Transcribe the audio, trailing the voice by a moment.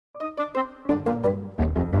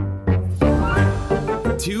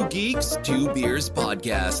Two Geeks, Two Beers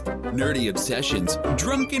podcast. Nerdy obsessions,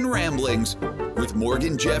 drunken ramblings with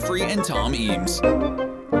Morgan Jeffrey and Tom Eames.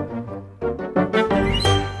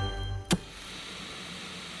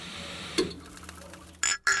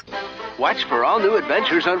 Watch for all new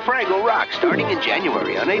adventures on Fraggle Rock starting in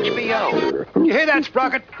January on HBO. You hear that,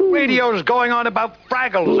 Sprocket? Radio's going on about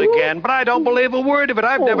Fraggles again, but I don't believe a word of it.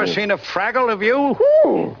 I've never seen a Fraggle, have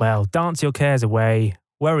you? Well, dance your cares away.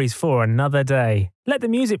 Worries for another day. Let the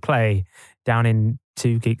music play. Down in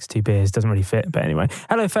Two Geeks, Two Beers. Doesn't really fit, but anyway.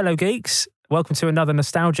 Hello, fellow geeks. Welcome to another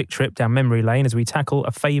nostalgic trip down memory lane as we tackle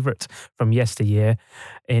a favourite from yesteryear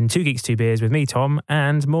in Two Geeks, Two Beers with me, Tom,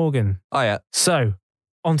 and Morgan. Oh, yeah. So,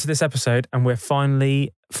 on to this episode, and we're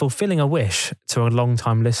finally fulfilling a wish to a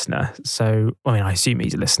long-time listener. So, I mean, I assume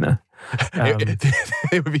he's a listener.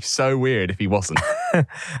 It would be so weird if he wasn't.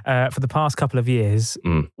 For the past couple of years,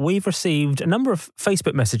 we've received a number of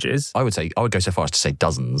Facebook messages. I would go so far as to say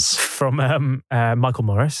dozens. From Michael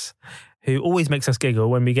Morris, who always makes us giggle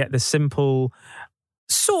when we get the simple,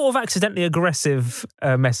 sort of accidentally aggressive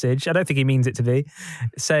message. I don't think he means it to be,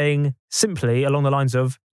 saying simply along the lines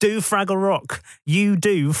of, do Fraggle Rock. You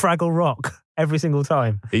do Fraggle Rock every single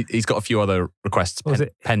time. He's got a few other requests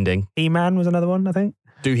pending. He-Man was another one, I think.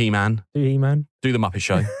 Do He-Man. Do He-Man. Do The Muppet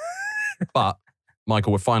Show. But,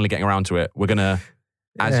 Michael, we're finally getting around to it. We're going to,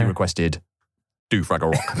 as you requested, do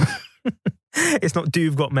Fraggle Rock. It's not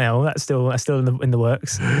Do've Got Mail. That's still in the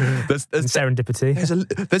works. There's serendipity.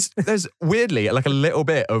 There's weirdly like a little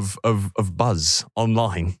bit of buzz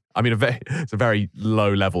online. I mean, it's a very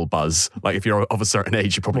low level buzz. Like if you're of a certain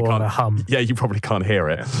age, you probably can't. A hum. Yeah, you probably can't hear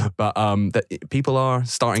it. But that people are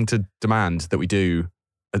starting to demand that we do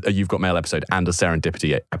a You've Got Mail episode and a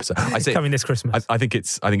Serendipity episode. I say coming this Christmas. I think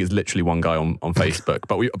it's literally one guy on Facebook.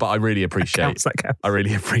 But I really appreciate. I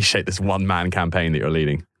really appreciate this one man campaign that you're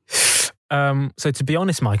leading. So to be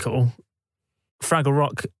honest, Michael, Fraggle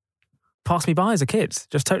Rock passed me by as a kid.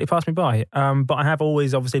 Just totally passed me by. But I have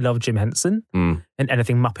always obviously loved Jim Henson and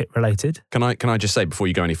anything Muppet related. Can I just say before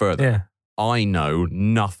you go any further? Yeah. I know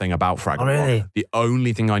nothing about Fraggle Rock. The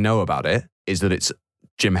only thing I know about it is that it's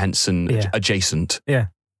Jim Henson adjacent. Yeah.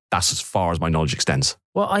 That's as far as my knowledge extends.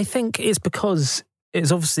 Well, I think it's because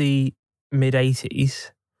it's obviously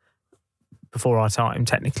mid-80s. Before our time,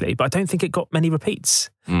 technically. But I don't think it got many repeats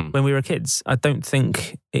when we were kids. I don't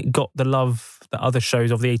think it got the love that other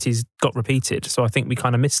shows of the 80s got repeated. So I think we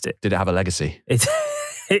kind of missed it. Did it have a legacy? It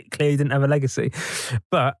clearly didn't have a legacy.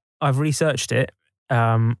 But I've researched it.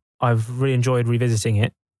 I've really enjoyed revisiting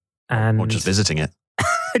it. Or just visiting it.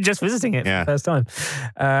 Just visiting it for the first time.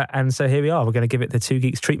 And so here we are. We're going to give it the Two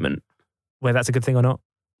Geeks treatment. Whether that's a good thing or not,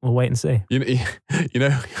 we'll wait and see. You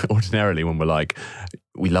know, ordinarily when we're like,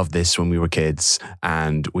 we loved this when we were kids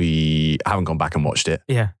and we haven't gone back and watched it.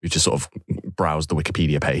 Yeah. We just sort of browsed the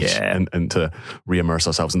Wikipedia page and to re-immerse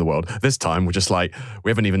ourselves in the world. This time we're just like,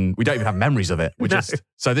 we don't even have memories of it.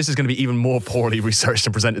 So this is going to be even more poorly researched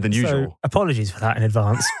and presented than usual. So apologies for that in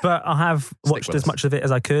advance, but I have watched as much of it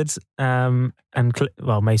as I could.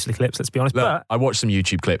 Mostly clips, let's be honest. Look, but I watched some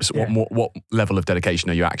YouTube clips. Yeah. What level of dedication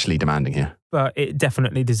are you actually demanding here? But it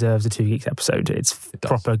definitely deserves a Two Geeks episode. It's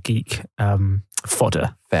proper geek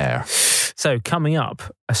fodder. Fair. So coming up,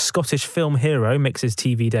 a Scottish film hero makes his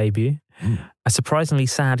TV debut, a surprisingly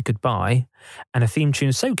sad goodbye, and a theme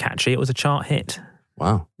tune so catchy it was a chart hit.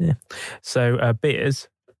 Wow. Yeah. So beers.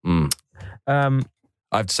 I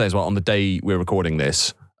have to say as well, on the day we're recording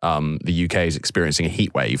this, the UK is experiencing a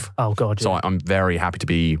heat wave. Oh God! Yeah. So I'm very happy to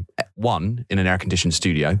be one in an air-conditioned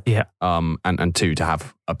studio. Yeah. And two to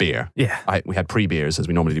have a beer. Yeah. We had pre-beers as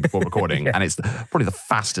we normally do before recording, and it's probably the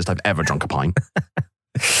fastest I've ever drunk a pint.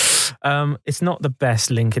 It's not the best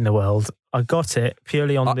link in the world. I got it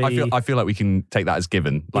purely on I feel like we can take that as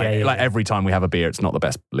given. Every time we have a beer, it's not the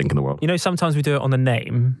best link in the world. You know, sometimes we do it on the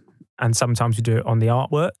name, and sometimes we do it on the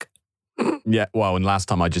artwork. Yeah. Well, and last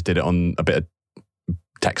time I just did it on a bit of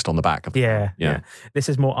text on the back. Yeah. This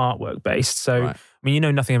is more artwork based. So, right. I mean, you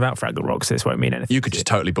know nothing about Fraggle Rock, so this won't mean anything. You could just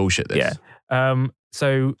totally bullshit this. Yeah.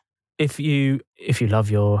 So if you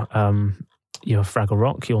love your Fraggle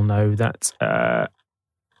Rock, you'll know that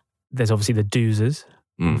there's obviously the doozers.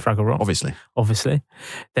 Fraggle Rock. Obviously.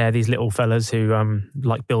 They're these little fellas who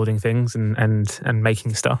like building things and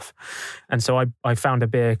making stuff. And so I found a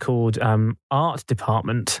beer called Art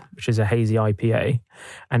Department, which is a hazy IPA.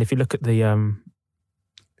 And if you look at the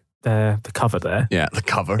cover there. Yeah, the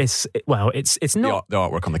cover. It's not the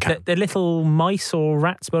artwork on the can. They're little mice or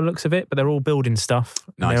rats by the looks of it, but they're all building stuff.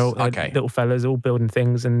 Nice. They're little fellas all building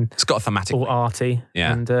things, and it's got a thematic. All arty.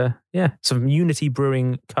 Yeah. And some Unity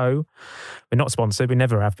Brewing Co. We're not sponsored. We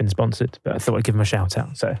never have been sponsored, but I thought I'd give them a shout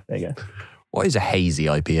out. So there you go. What is a hazy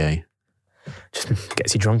IPA? Just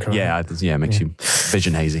gets you drunk. Right? Yeah, makes you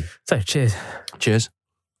vision hazy. So, cheers. Cheers.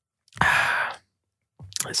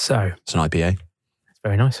 So, it's an IPA. It's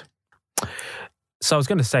very nice. So I was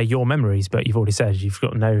going to say your memories, but you've already said you've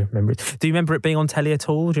got no memories. Do you remember it being on telly at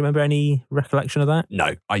all? Do you remember any recollection of that?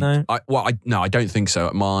 No. I don't think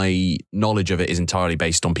so. My knowledge of it is entirely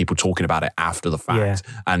based on people talking about it after the fact.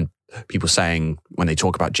 Yeah. And people saying when they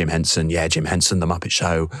talk about Jim Henson, Jim Henson, The Muppet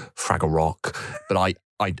Show, Fraggle Rock. But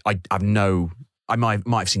I have no... I might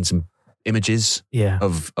have seen some images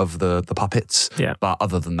of the puppets. Yeah. But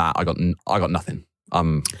other than that, I got nothing.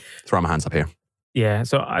 Throw my hands up here. Yeah.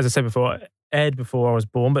 So as I said before, aired before I was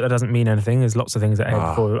born, but that doesn't mean anything. There's lots of things that aired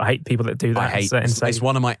before. I hate people that do that. It's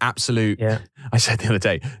one of my absolute... Yeah. I said the other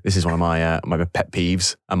day, this is one of my my pet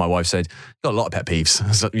peeves, and my wife said, "You've got a lot of pet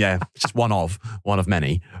peeves." So, just one of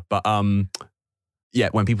many. But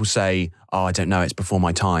when people say, "Oh, I don't know, it's before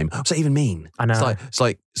my time," what's that even mean? I know. It's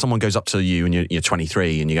like someone goes up to you and you're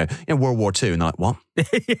 23 and you go, World War II, and they're like, "What?"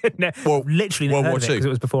 Literally World War II because it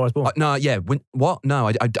was before I was born. What? No,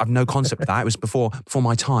 I have no concept of that. It was before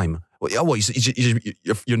my time.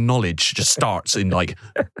 Your knowledge just starts in like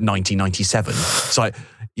 1997. It's like,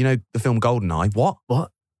 the film GoldenEye. What?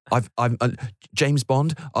 I've James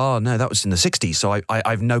Bond. Oh no, that was in the 60s. So I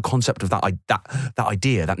have no concept of that. That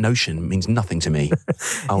idea, that notion means nothing to me.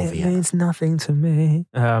 It means nothing to me.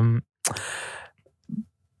 But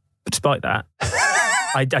despite that,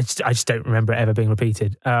 I just don't remember it ever being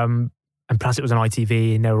repeated. And plus, it was on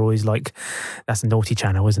ITV, and they were always like, "That's a naughty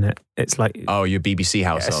channel, isn't it?" It's like, your BBC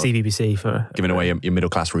household, CBBC for giving away your middle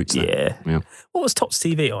class roots. Yeah. What was Tops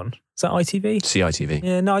TV on? Is that ITV? CITV.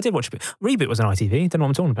 Yeah, no, I did watch it. Reboot was on ITV. Don't know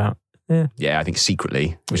what I'm talking about. Yeah, I think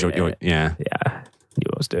secretly. Yeah, knew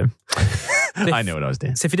what I was doing. I know what I was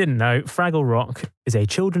doing. So if you didn't know, Fraggle Rock is a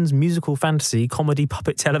children's musical fantasy comedy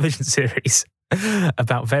puppet television series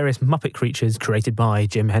about various Muppet creatures created by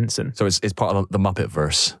Jim Henson. So it's part of the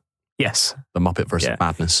Muppet-verse. Yes. The Muppet-verse of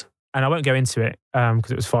madness. And I won't go into it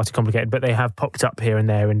because it was far too complicated, but they have popped up here and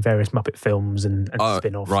there in various Muppet films and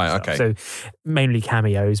spin-offs. Right, and okay. So mainly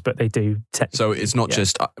cameos, but they do... So it's not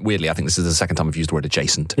just... weirdly, I think this is the second time I've used the word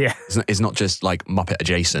adjacent. Yeah. It's not just like Muppet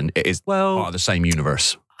adjacent. It is part of the same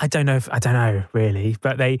universe. I don't know, really.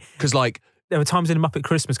 But they... Because there were times in Muppet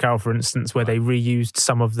Christmas Carol, for instance, where they reused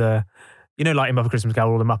some of the... like in Muppet Christmas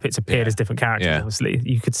Carol, all the Muppets appeared as different characters, obviously.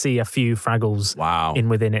 You could see a few Fraggles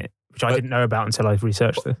within it, which I didn't know about until I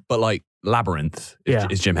researched this. But Labyrinth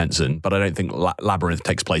is Jim Henson, but I don't think Labyrinth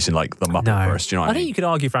takes place in the Muppet-verse. Do you know what I mean? I think you could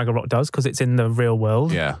argue Fraggle Rock does because it's in the real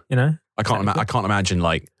world. Yeah. I can't imagine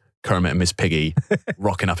Kermit and Miss Piggy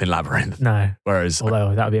rocking up in Labyrinth. No. Whereas...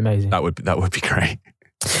 Although that would be amazing. That would be great.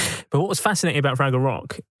 But what was fascinating about Fraggle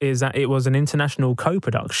Rock is that it was an international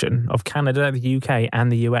co-production of Canada, the UK and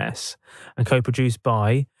the US, and co-produced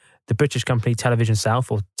by the British company Television South,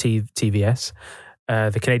 or TVS,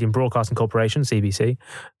 the Canadian Broadcasting Corporation, CBC,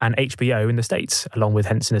 and HBO in the States, along with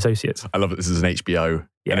Henson Associates. I love that this is an HBO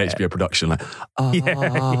production.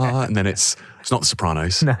 And then it's not The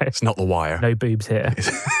Sopranos. No. It's not The Wire. No boobs here. It's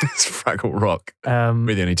Fraggle Rock.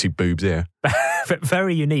 We're the only two boobs here. But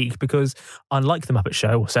very unique because, unlike The Muppet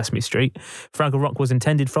Show or Sesame Street, Fraggle Rock was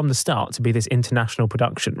intended from the start to be this international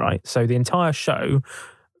production, right? So the entire show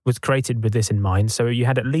was created with this in mind. So you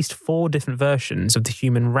had at least 4 different versions of the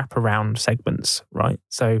human wraparound segments, right?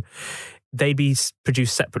 So they'd be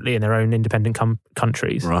produced separately in their own independent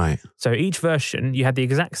countries. Right. So each version, you had the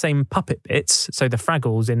exact same puppet bits. So the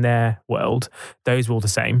Fraggles in their world, those were all the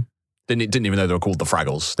same. Didn't even know they were called the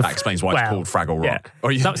Fraggles. That explains why it's called Fraggle Rock.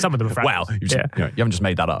 Yeah. Or some of them are Fraggles. You haven't just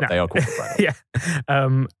made that up. No. They are called the Fraggles.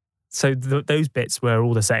 Yeah. So those bits were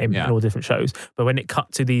all the same in all different shows. But when it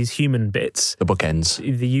cut to these human bits... The bookends.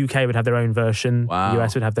 The UK would have their own version. Wow. The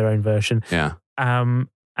US would have their own version. Yeah. I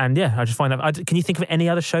just find that... Can you think of any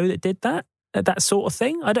other show that did that sort of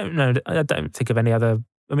thing? I don't know. I don't think of any other...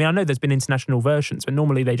 I mean, I know there's been international versions, but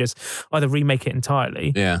normally they just either remake it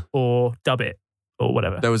entirely or dub it or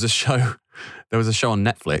whatever. There was a show on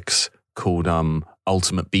Netflix called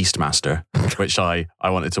Ultimate Beastmaster, which I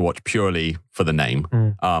wanted to watch purely for the name,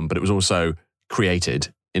 but it was also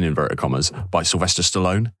created, in inverted commas, by Sylvester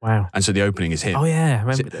Stallone. Wow. And so the opening is him. Oh yeah, I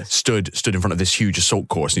remember this. Stood in front of this huge assault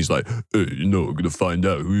course, and he's like, I'm going to find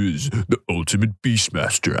out who is the Ultimate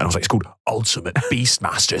Beastmaster. And I was like, it's called Ultimate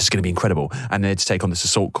Beastmaster. It's going to be incredible. And they had to take on this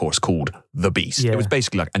assault course called The Beast. Yeah. It was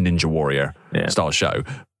basically like a Ninja Warrior style show.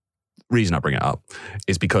 Reason I bring it up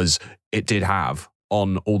is because it did have,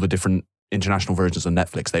 on all the different international versions on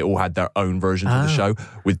Netflix, they all had their own versions of the show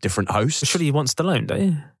with different hosts. Surely you want Stallone, don't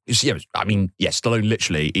you? Stallone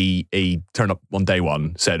literally, he turned up on day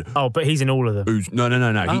one, said... Oh, but he's in all of them.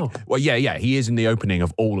 No. Oh. He is in the opening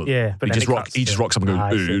of all of them. Yeah, but he just rocks up and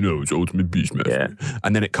goes, it's Ultimate Beastmaster. Yeah.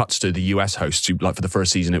 And then it cuts to the US hosts, who, like for the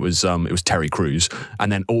first season, it was Terry Crews.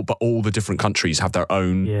 And then all the different countries have their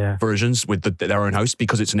own versions with their own hosts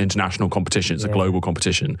because it's an international competition. It's a global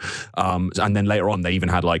competition. And then later on, they even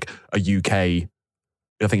had like a UK,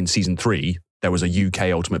 I think in season 3, there was a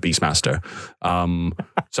UK Ultimate Beastmaster.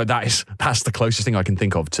 So that's the closest thing I can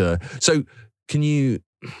think of to... So can you...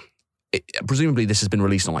 presumably this has been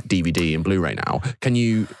released on like DVD and Blu-ray now. Can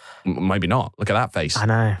you... Maybe not. Look at that face. I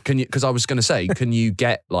know. Can you? Because I was going to say, can you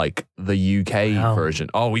get like the UK version?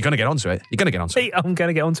 Oh, we're going to get onto it. You're going to get onto it. I'm going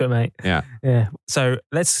to get onto it, mate. Yeah. So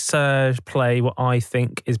let's play what I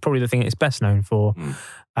think is probably the thing it's best known for,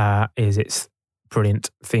 is its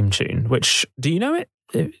brilliant theme tune, which, do you know it?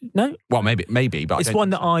 No? Well, maybe, but it's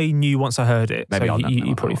one that I knew once I heard it. Maybe so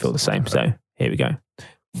you probably feel the same. So here we go.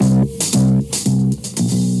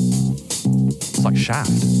 It's like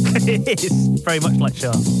Shaft. It is very much like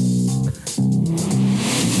Shaft.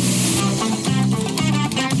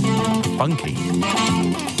 Funky.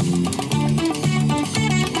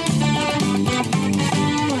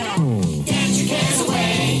 Dance your cares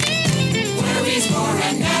away. Worries for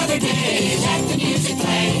another day. Let the music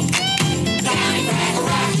play. Down in Fraggle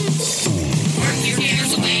Rock. Work your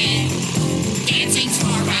cares away. Dancing's for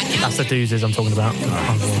another. That's the Doozers I'm talking about.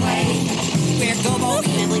 We're Gobo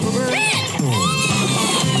and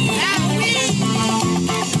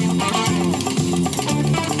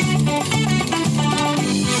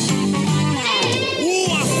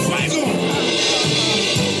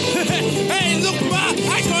Hey, look, Ma!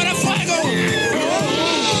 I got a Fraggle!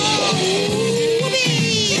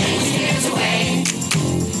 Scares away.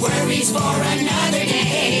 Worries for another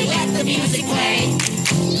day. Let the music play.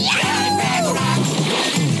 Down in Fraggle Rock.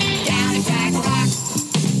 Down in Fraggle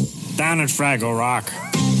Rock. Down at Fraggle Rock.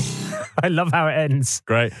 I love how it ends.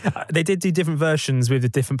 Great. They did do different versions with a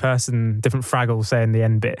different person, different Fraggle saying the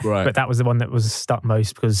end bit. Right. But that was the one that was stuck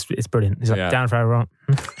most because it's brilliant. It's like, down Fraggle Rock.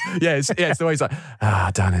 It's the way it's like,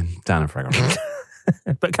 down in Fraggle Rock.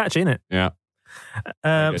 But catchy, innit? Yeah.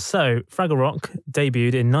 So, Fraggle Rock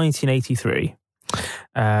debuted in 1983.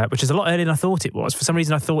 Which is a lot earlier than I thought it was. For some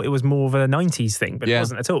reason, I thought it was more of a 90s thing, but it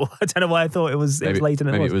wasn't at all. I don't know why I thought it was later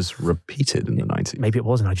than it was. Maybe it was repeated in the 90s. Maybe it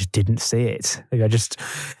wasn't. I just didn't see it. Maybe I just...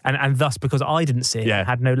 And thus, because I didn't see it, it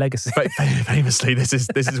had no legacy. Famously, this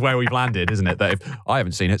is where we've landed, isn't it? That if I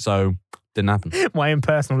haven't seen it, so... Didn't happen. My own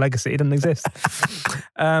personal legacy doesn't exist.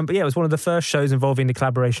 But yeah, it was one of the first shows involving the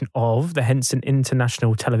collaboration of the Henson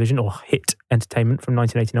International Television, or HIT Entertainment, from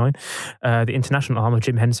 1989, the international arm of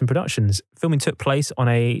Jim Henson Productions. Filming took place on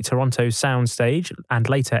a Toronto soundstage and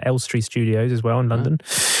later Elstree Studios as well in London.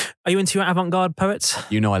 Are you into your avant-garde poets?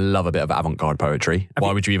 You know I love a bit of avant-garde poetry.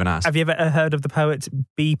 Why would you even ask? Have you ever heard of the poet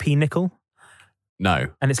B.P. Nicol? No.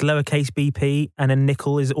 And it's lowercase bp, and then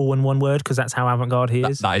Nicol is all in one word because that's how avant-garde he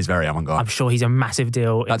is. That is very avant-garde. I'm sure he's a massive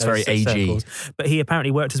deal. That's very AG. Circles. But he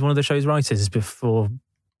apparently worked as one of the show's writers before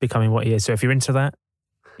becoming what he is. So if you're into that,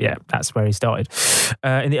 yeah, that's where he started.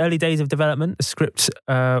 In the early days of development, the script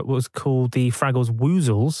was called The Fraggles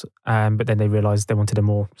Woozles, but then they realised they wanted a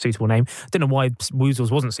more suitable name. I don't know why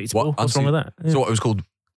Woozles wasn't suitable. What's wrong with that? Yeah. So what it was called?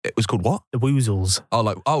 It was called what? The Woozles.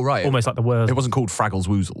 Oh, right. Almost like the word. It wasn't called Fraggles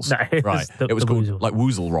Woozles. No, it was called Woozles. like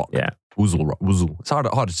Woozle Rock. Yeah. Woozle Rock. Woozle. It's harder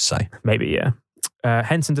to say. Maybe, yeah.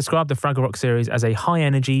 Henson described the Fraggle Rock series as a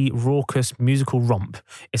high-energy, raucous musical romp.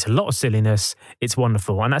 It's a lot of silliness. It's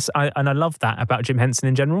wonderful, and I love that about Jim Henson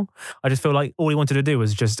in general. I just feel like all he wanted to do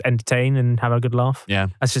was just entertain and have a good laugh. Yeah,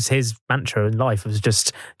 that's just his mantra in life. Was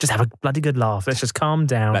just have a bloody good laugh. Let's just calm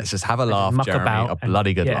down. Let's just have a laugh, Jeremy. A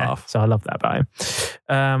bloody good laugh. So I love that about him.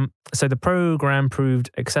 So the program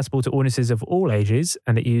proved accessible to audiences of all ages,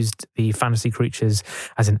 and it used the fantasy creatures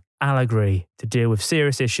as an allegory to deal with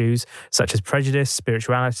serious issues such as prejudice,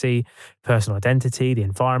 spirituality, personal identity, the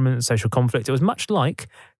environment, social conflict. It was much like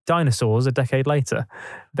Dinosaurs a decade later.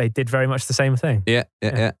 They did very much the same thing. Yeah.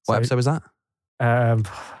 What episode was that?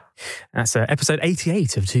 That's episode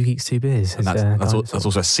 88 of Two Geeks, Two Beers. And that's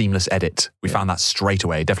also a seamless edit. We found that straight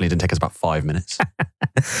away. It definitely didn't take us about 5 minutes.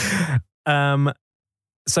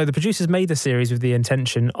 So the producers made the series with the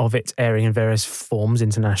intention of it airing in various forms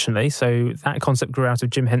internationally. So that concept grew out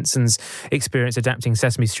of Jim Henson's experience adapting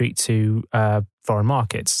Sesame Street to foreign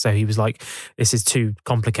markets. So he was like, this is too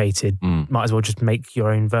complicated. Might as well just make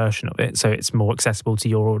your own version of it so it's more accessible to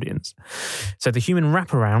your audience. So the human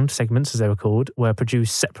wraparound segments, as they were called, were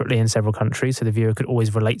produced separately in several countries so the viewer could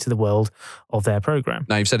always relate to the world of their programme.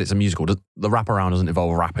 Now, you've said it's a musical. The wraparound doesn't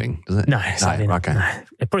involve rapping, does it? No, sadly not. Okay. No.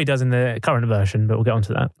 It probably does in the current version, but we'll get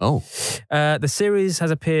onto that. Oh. The series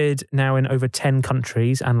has appeared now in over 10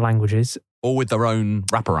 countries and languages. All with their own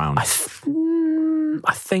wraparound.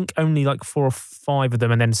 I think only like 4 or 5 of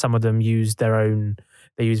them, and then some of them used their own.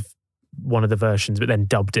 They used one of the versions, but then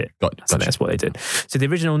dubbed it. So that's what they did. So the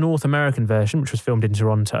original North American version, which was filmed in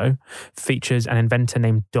Toronto, features an inventor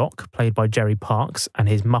named Doc, played by Jerry Parks, and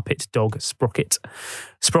his Muppet dog Sprocket.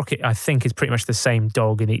 Sprocket, I think, is pretty much the same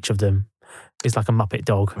dog in each of them. It's like a Muppet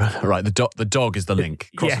dog. Right, the dog is the link.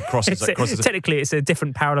 Crosses. Technically, it's a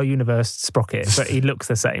different parallel universe Sprocket, but he looks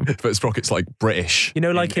the same. But Sprocket's like British. You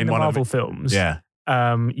know, like in the Marvel films. Yeah.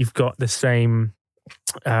 You've got the same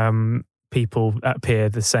people appear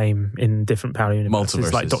the same in different parallel universes,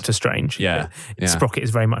 multiverses. like Doctor Strange. Yeah. Sprocket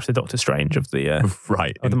is very much the Doctor Strange of the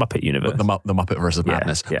right of the Muppet universe. The Muppet versus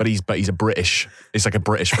Madness. Yeah. But he's a British. It's like a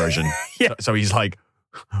British version. Yeah. So he's like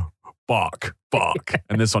bark.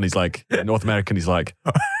 And this one he's like North American. He's like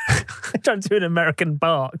trying to do an American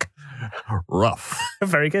bark. Rough.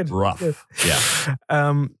 Very good. Rough. Good. Yeah.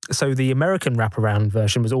 So the American wraparound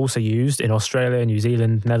version was also used in Australia, New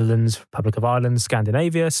Zealand, Netherlands, Republic of Ireland,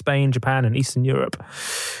 Scandinavia, Spain, Japan, and Eastern Europe.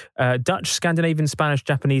 Dutch, Scandinavian, Spanish,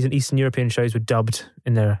 Japanese, and Eastern European shows were dubbed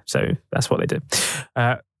in there. So that's what they did.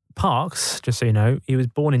 Parks, just so you know, he was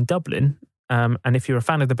born in Dublin. And if you're a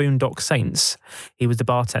fan of the Boondock Saints, he was the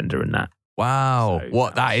bartender in that. Wow.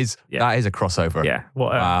 So that is a crossover. Yeah,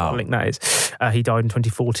 what a link that is. He died in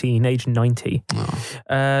 2014, aged 90.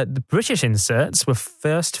 The British inserts were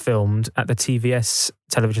first filmed at the TVS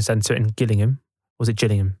Television Centre in Gillingham. Was it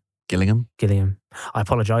Gillingham? Gillingham. I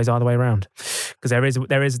apologise either way around. Because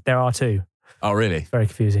there are 2. Oh, really? Very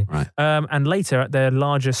confusing. Right. And later at their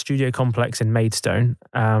larger studio complex in Maidstone,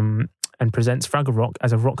 and presents Fraggle Rock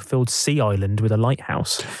as a rock-filled sea island with a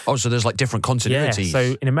lighthouse. Oh, so there's like different continuities. Yeah,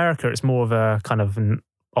 so in America, it's more of a kind of an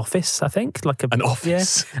office, I think. Like an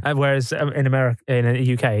office? Yeah. Whereas in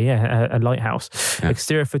the UK, a lighthouse. Yeah.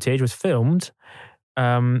 Exterior footage was filmed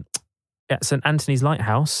at St Anthony's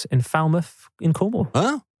Lighthouse in Falmouth in Cornwall.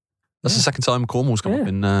 Oh, that's the second time Cornwall's come up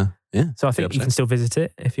in... So I think you can still visit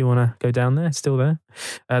it if you want to go down there. It's still there.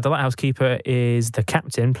 The lighthouse keeper is the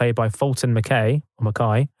captain, played by Fulton Mackay.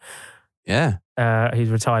 Yeah. He's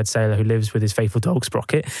a retired sailor who lives with his faithful dog,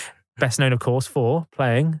 Sprocket. Best known, of course, for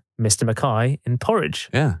playing Mr. Mackay in Porridge.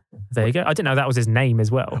 Yeah. There you go. I didn't know that was his name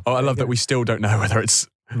as well. Oh, I love that we still don't know whether it's...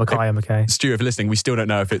 Mackay or Mackay. Stu, if you're listening, we still don't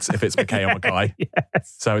know if it's Mackay or Mackay.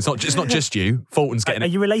 Yes. So it's not just you. Fulton's getting it. Are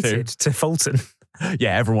you related to Fulton?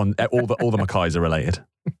 Yeah, everyone, all the Mackays are related.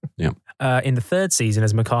 Yeah. In the third season,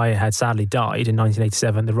 as Mackay had sadly died in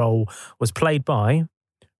 1987, the role was played by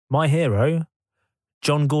my hero,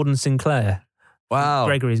 John Gordon Sinclair. Wow.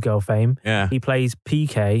 Gregory's Girl fame. Yeah. He plays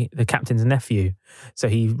PK, the captain's nephew. So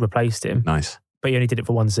he replaced him. Nice. But he only did it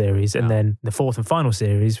for one series. And then the fourth and final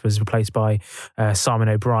series was replaced by Simon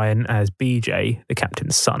O'Brien as BJ, the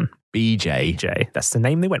captain's son. BJ. That's the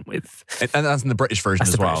name they went with. And that's in the British version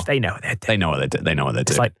as well. British. They know what they're doing. They know what they're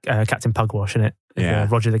doing. It's like Captain Pugwash, isn't it? Yeah.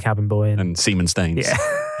 Roger the cabin boy. And Seaman Staines.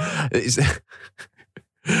 Yeah.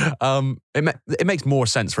 It makes more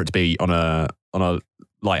sense for it to be on a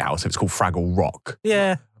lighthouse if it's called Fraggle Rock.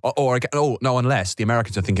 Yeah. Unless the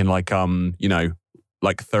Americans are thinking like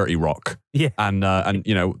 30 Rock. Yeah. And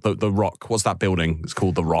the Rock. What's that building? It's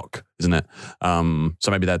called the Rock, isn't it?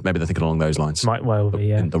 So maybe they're thinking along those lines. Might well be,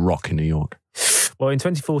 yeah. The Rock in New York. Well, in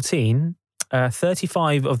 2014,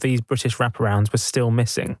 35 of these British wraparounds were still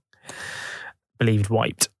missing, believed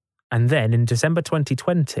wiped. And then in December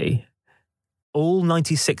 2020, all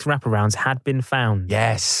 96 wraparounds had been found.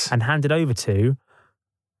 Yes. And handed over to,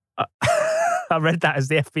 I read that as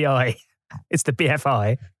the FBI. It's the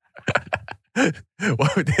BFI. Well,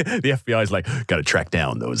 the FBI is like, got to track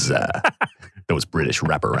down those British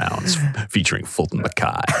wraparounds featuring Fulton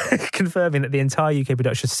Mackay. Confirming that the entire UK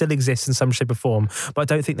production still exists in some shape or form, but I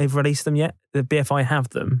don't think they've released them yet. The BFI have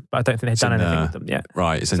them, but I don't think they've done anything with them yet.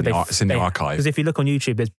 Right, it's in the archive. Because if you look on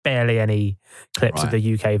YouTube, there's barely any clips of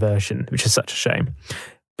the UK version, which is such a shame.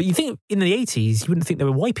 But you think in the 80s, you wouldn't think they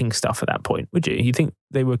were wiping stuff at that point, would you? You think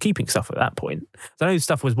they were keeping stuff at that point. So I know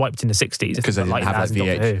stuff was wiped in the 60s. Because they didn't have that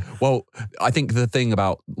VH. Well, I think the thing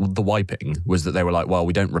about the wiping was that they were like, well,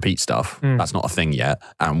 we don't repeat stuff. That's not a thing yet.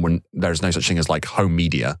 And when there's no such thing as like home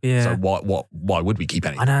media. Yeah. So why would we keep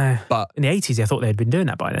anything? I know. But in the 80s, I thought they'd been doing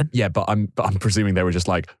that by then. Yeah, but I'm presuming they were just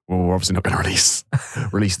like, well, we're obviously not going to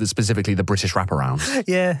release specifically the British wraparound.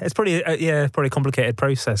 Yeah, it's probably a complicated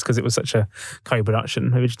process because it was such a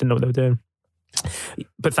co-production. Maybe just didn't know what they were doing.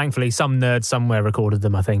 But thankfully, some nerd somewhere recorded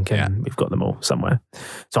them, I think, and we've got them all somewhere.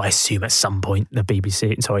 So I assume at some point the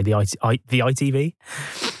ITV,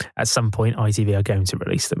 at some point ITV are going to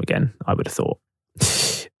release them again, I would have thought.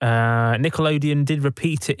 Nickelodeon did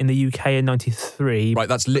repeat it in the UK in 93. Right,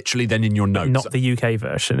 that's literally then in your notes. Not the UK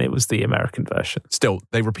version, it was the American version. Still,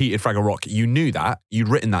 they repeated Fraggle Rock. You knew that. You'd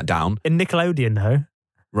written that down. In Nickelodeon, though.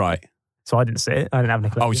 Right. So I didn't see it. I didn't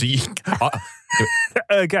have Nickelodeon. Oh, so you...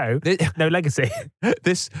 Ergo, no legacy.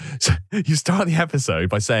 So you start the episode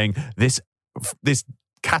by saying this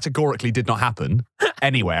categorically did not happen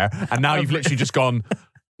anywhere, and now you've literally just gone,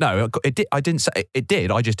 no, it did. I didn't say it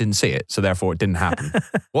did. I just didn't see it, so therefore it didn't happen.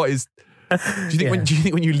 What is? Do you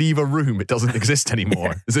think when you leave a room it doesn't exist anymore?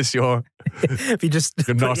 Yeah. Is this your? If you just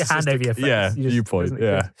put your hand over your face, yeah, viewpoint,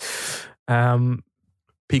 yeah.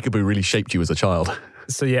 Peekaboo really shaped you as a child.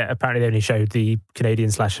 So yeah, apparently they only showed the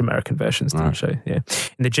Canadian/American versions. Didn't show. Yeah,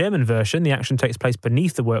 in the German version, the action takes place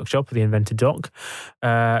beneath the workshop of the inventor Doc.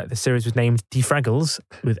 The series was named Die Fraggles,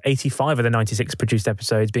 with 85 of the 96 produced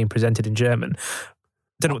episodes being presented in German.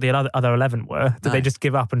 Don't know what the other 11 were. Did they just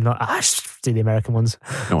give up and do the American ones?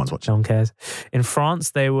 No one's watching. No one cares. In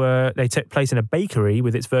France, they took place in a bakery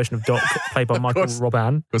with its version of Doc played by Michael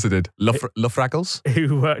Robin. Of course, it did. Le Fraggles,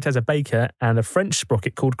 who worked as a baker, and a French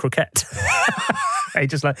sprocket called Croquette. They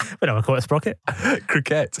just like, we don't want to call it a sprocket.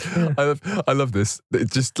 Croquette. I love this.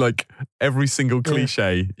 It's just like every single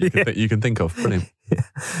cliche you can think of. Brilliant.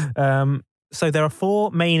 So there are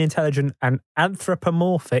 4 main intelligent and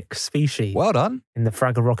anthropomorphic species. Well done. In the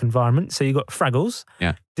Fraggle Rock environment. So you've got Fraggles,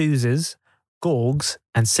 Doozers, Gorgs,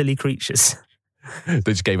 and Silly Creatures. They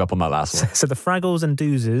just gave up on that last one. So the Fraggles and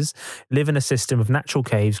Doozers live in a system of natural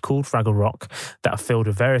caves called Fraggle Rock that are filled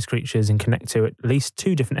with various creatures and connect to at least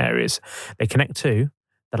 2 different areas. They connect to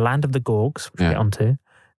the land of the Gorgs, which we'll get onto,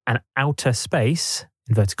 and outer space,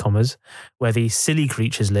 inverted commas, where the silly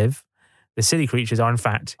creatures live. The silly creatures are, in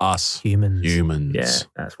fact, us humans. Yeah,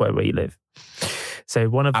 that's where we live. So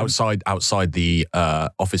one of them, outside the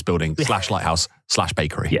office building / lighthouse /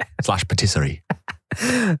 bakery / patisserie.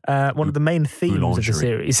 One of the main themes of the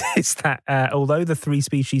series is that although the 3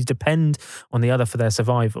 species depend on the other for their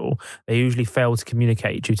survival, they usually fail to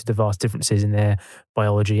communicate due to the vast differences in their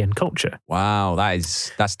biology and culture. Wow,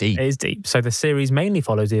 that's deep. It is deep. So the series mainly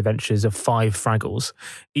follows the adventures of 5 Fraggles,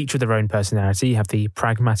 each with their own personality. You have the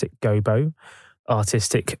pragmatic Gobo,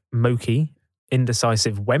 artistic Moki,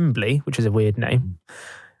 indecisive Wembley, which is a weird name.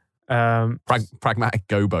 Pragmatic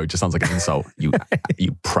Gobo just sounds like an insult. You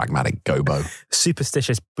pragmatic Gobo.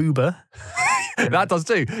 Superstitious Boober. That does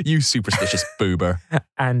too. You superstitious Boober.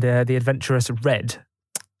 And the adventurous Red.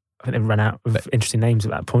 I think they've run out of interesting names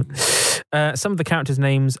at that point. Some of the characters'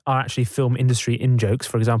 names are actually film industry in-jokes.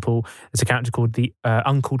 For example, there's a character called the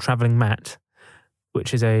Uncle Travelling Matt,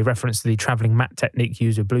 which is a reference to the travelling mat technique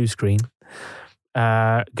used with blue screen.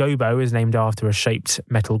 Gobo is named after a shaped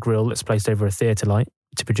metal grill that's placed over a theatre light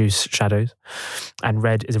to produce shadows. And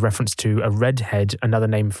Red is a reference to a red head, another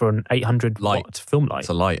name for an 800-watt film light. It's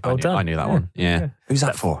a light. Well I knew that one. Yeah. Who's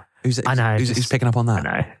that for? I know. Who's picking up on that?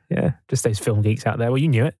 I know. Yeah. Just those film geeks out there. Well, you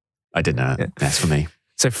knew it. I did know it. Yeah. That's for me.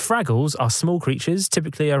 So Fraggles are small creatures,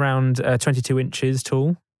 typically around 22 inches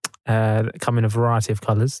tall, that come in a variety of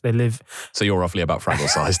colours. They live... So you're roughly about Fraggle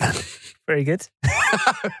size then? Very good.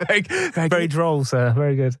 very droll, sir.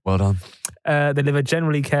 Very good. Well done. They live a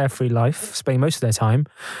generally carefree life, spending most of their time.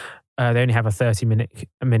 They only have a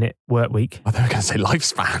 30-minute work week. I thought they were going to say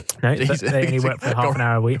lifespan. No, they only work for half an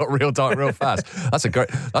hour a week. Got real dark, real fast.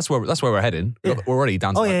 That's where we're heading. Yeah. We're already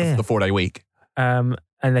down to the 4-day week. And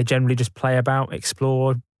they generally just play about,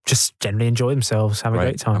 explore, just generally enjoy themselves, have a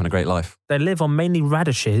great time. Having a great life. They live on mainly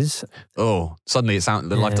radishes. Oh, suddenly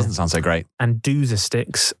the life doesn't sound so great. And doozer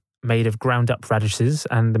sticks, made of ground up radishes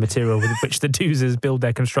and the material with which the doozers build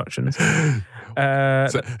their constructions. So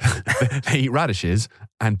they eat radishes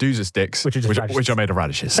and doozer sticks, which are made of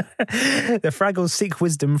radishes. The Fraggles seek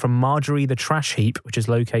wisdom from Marjorie the trash heap, which is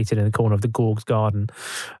located in the corner of the Gorg's garden.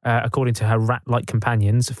 According to her rat-like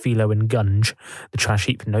companions, Philo and Gunge, the trash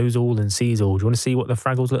heap knows all and sees all. Do you want to see what the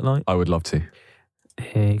Fraggles look like? I would love to.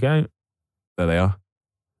 Here you go. There they are.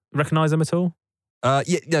 Recognise them at all?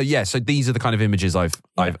 Yeah. So these are the kind of images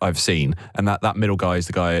I've seen, and that middle guy is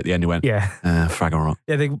the guy at the end who went, Fraggle Rock.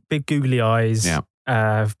 Yeah, the big googly eyes. Yeah.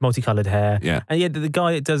 Multicolored hair. Yeah. And the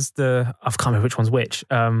guy that does I can't remember which one's which.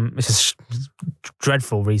 It's just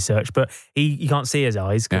dreadful research, but you can't see his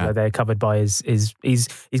eyes because they're covered by his he's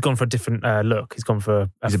gone for a different look. He's gone for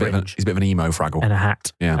he's a bit of an emo Fraggle. And a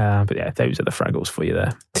hat. Yeah. But yeah, those are the Fraggles for you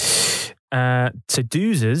there. So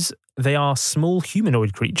doozers, they are small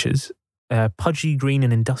humanoid creatures, pudgy green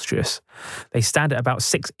and industrious. They stand at about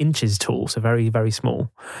 6 inches tall, so very, very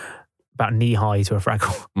small. About knee-high to a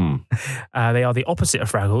Fraggle. They are the opposite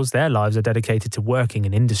of Fraggles. Their lives are dedicated to working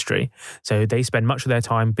in industry. So they spend much of their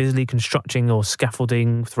time busily constructing or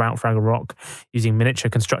scaffolding throughout Fraggle Rock, using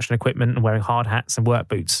miniature construction equipment and wearing hard hats and work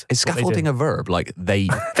boots. Is scaffolding a verb? Like they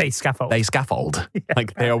scaffold. They scaffold. Yeah,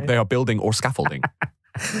 like they are building or scaffolding.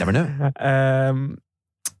 Never know.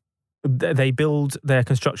 They build their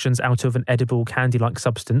constructions out of an edible candy-like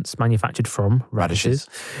substance manufactured from radishes,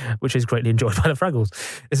 which is greatly enjoyed by the Fraggles.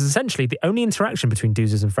 This is essentially the only interaction between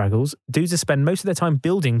doozers and Fraggles. Doozers spend most of their time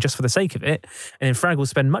building just for the sake of it, and then Fraggles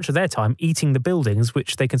spend much of their time eating the buildings,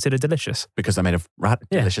 which they consider delicious. Because they're made of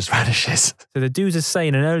delicious radishes. So the doozers say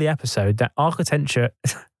in an early episode that architecture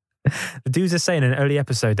is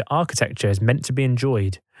meant to be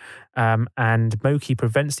enjoyed. And Moki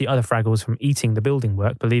prevents the other Fraggles from eating the building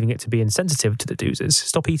work, believing it to be insensitive to the doozers.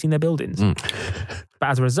 Stop eating their buildings. But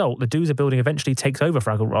as a result, the doozer building eventually takes over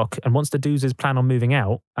Fraggle Rock, and once the doozers plan on moving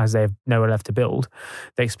out, as they have nowhere left to build,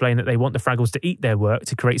 they explain that they want the Fraggles to eat their work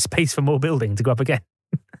to create space for more building to go up again.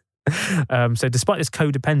 So despite this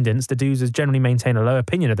codependence, the doozers generally maintain a low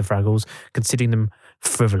opinion of the Fraggles, considering them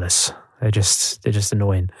frivolous. They're just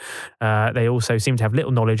annoying. They also seem to have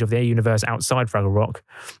little knowledge of their universe outside Fraggle Rock.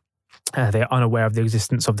 They are unaware of the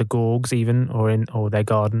existence of the Gorgs, even, or their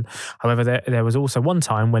garden. However, there was also one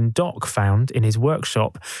time when Doc found in his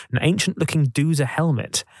workshop an ancient-looking doozer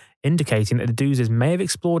helmet, indicating that the doozers may have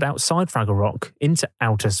explored outside Fraggle Rock into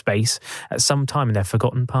outer space at some time in their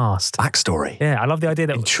forgotten past. Backstory. Yeah, I love the idea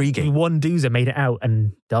that intriguing. One doozer made it out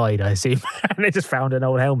and died, I assume, and they just found an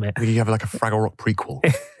old helmet. You have like a Fraggle Rock prequel.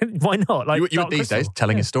 Why not? Like you these days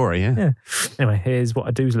telling a story, yeah. Anyway, here's what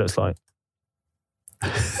a doozer looks like.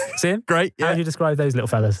 See him? Great. Yeah. How do you describe those little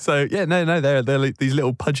fellas? So they're like these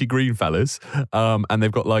little pudgy green fellas, and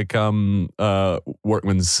they've got like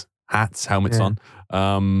workman's hats, helmets on,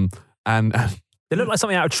 and they look like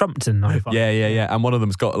something out of Trumpton. Yeah. And one of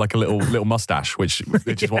them's got like a little mustache, which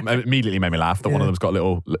is what immediately made me laugh. That one of them's got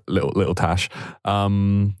a little tash.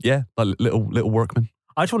 Like little workmen.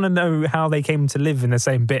 I just want to know how they came to live in the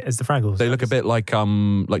same bit as the Fraggles. They look a bit like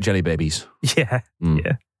jelly babies. Yeah.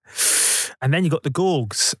 And then you got the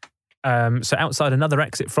Gorgs. So outside another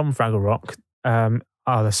exit from Fraggle Rock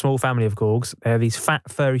are the small family of Gorgs. They're these fat,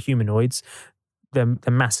 furry humanoids. They're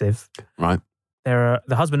massive. Right. They're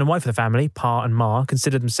the husband and wife of the family, Pa and Ma,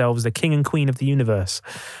 consider themselves the king and queen of the universe,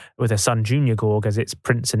 with their son Junior Gorg as its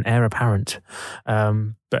prince and heir apparent.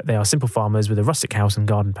 But they are simple farmers with a rustic house and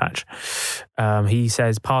garden patch.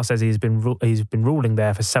 Pa says he's been ruling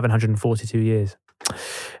there for 742 years.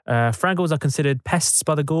 Fraggles are considered pests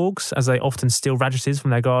by the Gorgs, as they often steal radishes from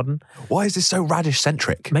their garden. Why is this so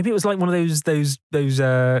radish-centric? Maybe it was like one of those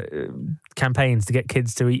campaigns to get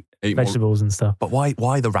kids to eat vegetables and stuff. But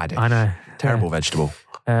why the radish? I know. Terrible vegetable.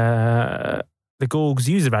 The Gorgs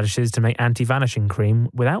use the radishes to make anti-vanishing cream,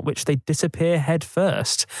 without which they disappear head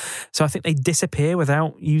first. So I think they disappear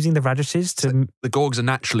without using the radishes to... So the Gorgs are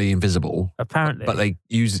naturally invisible. Apparently. But they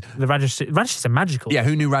use... The radishes are magical. Yeah,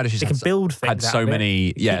 who knew radishes they can build things had so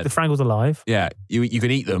many... Yeah. Keep the Fraggles alive. Yeah, you can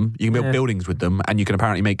eat them, you can build buildings with them, and you can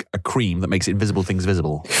apparently make a cream that makes invisible things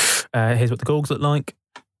visible. Here's what the Gorgs look like.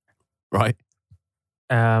 Right.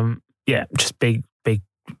 Yeah, just big...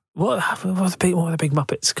 What are the big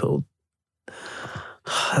Muppets called?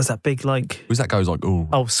 There's that big, like... Who's that goes like, ooh.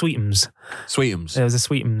 Oh, Sweetums. Sweetums. There's a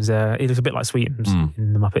Sweetums. He looks a bit like Sweetums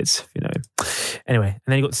in the Muppets, you know. Anyway, and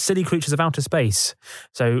then you've got silly creatures of outer space.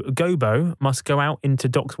 So Gobo must go out into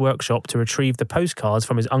Doc's workshop to retrieve the postcards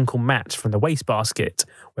from his Uncle Matt from the wastebasket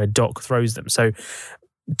where Doc throws them. So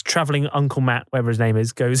travelling Uncle Matt, whatever his name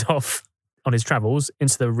is, goes off on his travels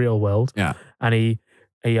into the real world. Yeah. And he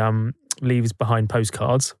leaves behind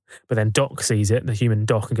postcards, but then Doc sees it, the human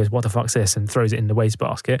Doc, and goes, "What the fuck's this?" and throws it in the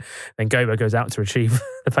wastebasket. Then Gobo goes out to retrieve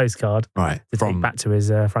the postcard, right, to take back to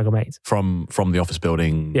his Fraggle mates from the office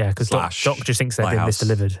building. Yeah, because Doc just thinks they've been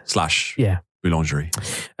misdelivered. / Yeah, Boulangerie.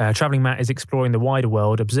 Traveling Matt is exploring the wider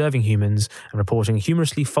world, observing humans, and reporting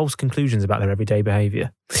humorously false conclusions about their everyday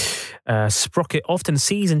behaviour. Sprocket often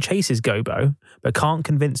sees and chases Gobo, but can't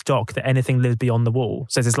convince Doc that anything lives beyond the wall.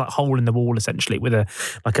 So there's like a hole in the wall, essentially, with a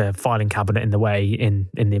filing cabinet in the way in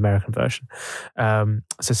the American version.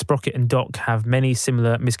 So Sprocket and Doc have many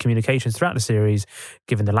similar miscommunications throughout the series,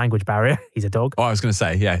 given the language barrier. He's a dog. Oh, I was going to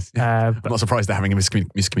say, yes. I'm not surprised they're having a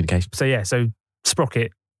miscommunication. So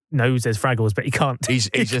Sprocket knows there's Fraggles, but he can't. He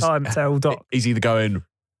can't tell Doc. He's either going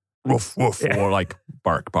woof woof or like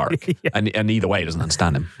bark bark, Yeah. and either way, he doesn't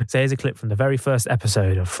understand him. So here's a clip from the very first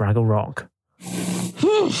episode of Fraggle Rock.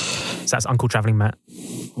 So that's Uncle Traveling Matt.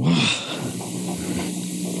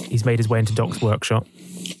 He's made his way into Doc's workshop.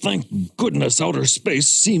 Thank goodness outer space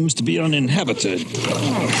seems to be uninhabited.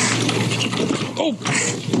 Oh!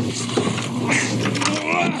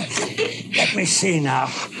 Let me see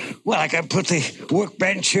now. Well, I can put the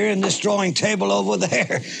workbench here and this drawing table over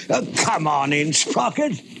there. Come on in,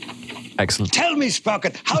 Sprocket. Excellent. Tell me,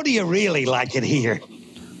 Sprocket, how do you really like it here?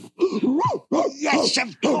 Yes,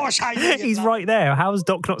 of course I do. He's right there. How's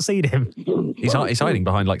Doc not seen him? He's hiding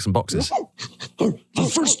behind like some boxes.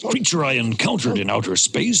 The first creature I encountered in outer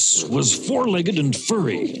space was four-legged and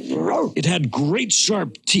furry. It had great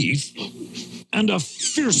sharp teeth and a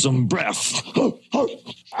fearsome breath.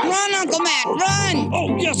 Run, Uncle Matt, run!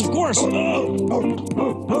 Oh, yes, of course. He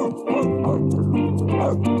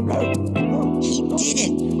did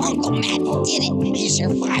it. Uncle Matt did it. He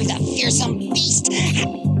survived the fearsome beast.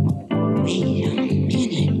 Wait a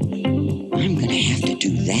minute. I'm going to have to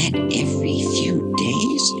do that every few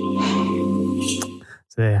days.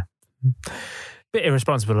 So yeah. Bit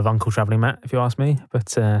irresponsible of Uncle Traveling Matt, if you ask me, but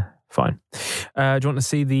fine. Do you want to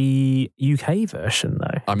see the UK version,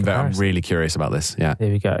 though? I'm really curious about this, yeah.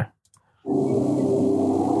 Here we go.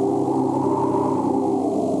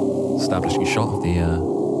 Establishing a shot of the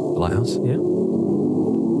lighthouse. Yeah.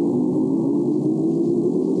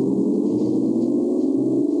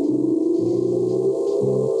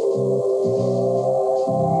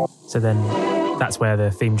 So then that's where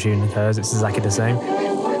the theme tune occurs. It's exactly the same.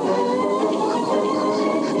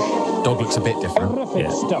 Dog looks a bit different. Terrific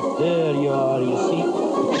stuff. There you are, you see.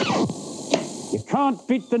 You can't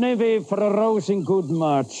beat the Navy for a rousing good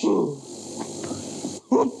march.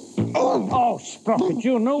 Oh, Sprocket,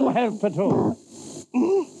 you're no help at all.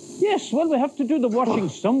 Yes, well, we have to do the washing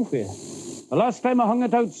somewhere. The last time I hung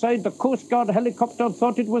it outside, the Coast Guard helicopter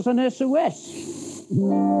thought it was an SOS.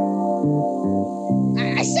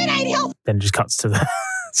 I said I'd help. Then it just cuts to the...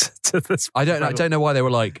 to the I don't know why they were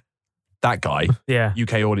like, that guy, yeah.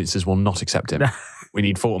 UK audiences will not accept him. We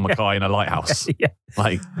need Fulton Mackay in a lighthouse. Yeah.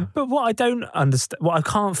 Like, but what I don't understand, what I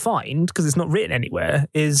can't find, because it's not written anywhere,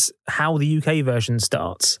 is how the UK version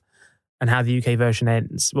starts and how the UK version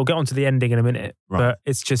ends. We'll get on to the ending in a minute, right. But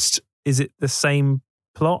it's just, is it the same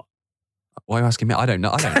plot? Why are you asking me? I don't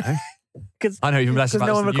know. I know even less about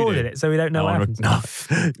no this one than you recorded do. it, so we don't know what happens.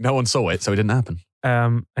 No one saw it, so it didn't happen.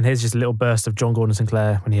 And here's just a little burst of John Gordon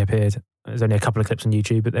Sinclair when he appeared. There's only a couple of clips on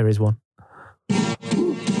YouTube, but there is one.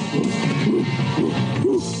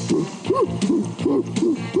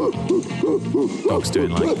 Dog's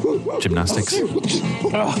doing like gymnastics.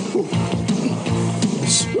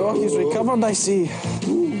 Rocky's recovered, I see.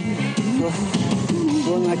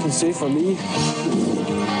 One I can say for me.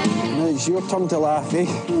 Now it's your turn to laugh, eh?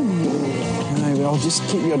 Aye, well, just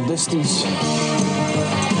keep your distance.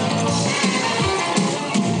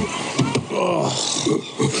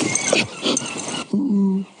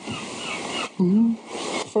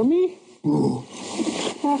 For me?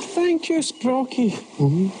 Oh, thank you, Sprocky.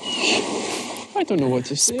 I don't know what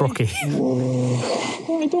to say. Sprocky.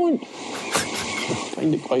 Oh, I don't. I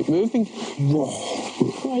find it quite moving.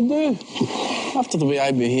 I do. After the way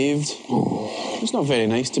I behaved, it's not very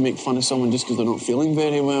nice to make fun of someone just because they're not feeling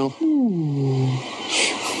very well.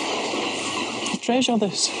 I treasure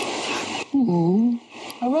this.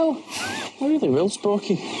 I will. I really will,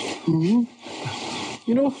 Sprocky.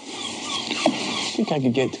 You know, I think I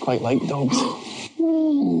could get to quite like dogs.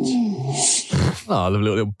 Oh, I love a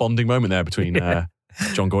little bonding moment there between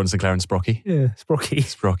John Gordon Sinclair and Sprocky. Yeah, Sprocky.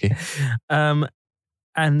 Sprocky.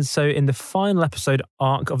 And so in the final episode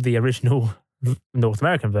arc of the original North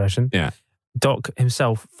American version, Doc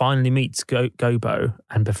himself finally meets Gobo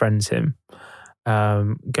and befriends him.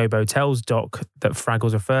 Gobo tells Doc that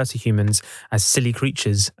Fraggles refer to humans as silly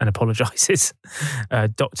creatures and apologizes.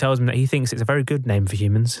 Doc tells him that he thinks it's a very good name for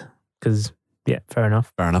humans because, yeah, fair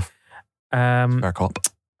enough. Fair cop.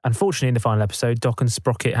 Unfortunately, in the final episode, Doc and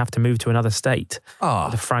Sprocket have to move to another state.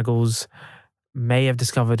 The Fraggles may have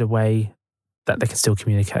discovered a way that they can still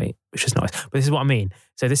communicate, which is nice. But this is what I mean.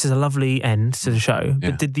 So this is a lovely end to the show.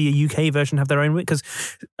 Yeah. But did the UK version have their own? Because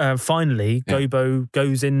finally, Gobo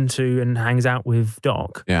goes into and hangs out with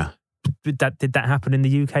Doc. Yeah. Did that happen in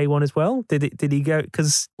the UK one as well? Did he go?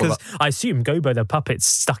 Because I assume Gobo the puppet's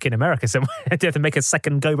stuck in America somewhere. Do you have to make a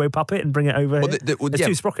second Gobo puppet and bring it over? There's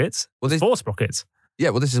 2 sprockets. Well, there's 4 sprockets. Yeah,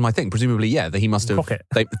 well, this is my thing. Presumably, he must have. Crockett.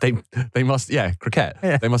 They must. Yeah, Crockett.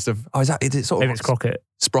 Yeah. They must have. Oh, is it's sort of? Maybe it's Crockett.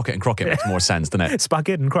 Sprocket and Crockett makes more sense, doesn't it?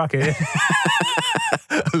 Sprocket and Crockett.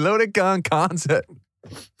 A loaded gun concert.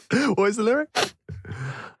 What is the lyric?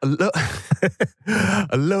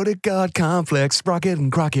 A loaded gun complex, Sprocket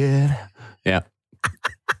and Crockett. Yeah.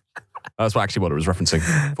 That's actually what it was referencing.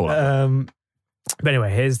 But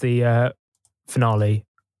anyway, here's the finale.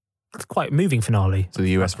 It's quite a moving finale. So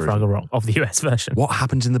the US version. Fraggle Rock, of the US version. What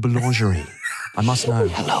happens in the boulangerie? I must know.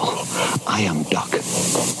 Hello, I am Doc.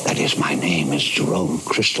 That is, my name is Jerome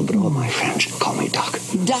Crystal, but all my friends call me Doc.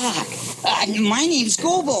 Doc, my name's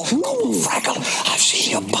Gobo. Gobo Fraggle, I've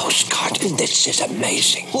seen your postcard. This is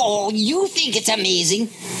amazing. Oh, you think it's amazing?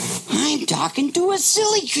 I'm talking to a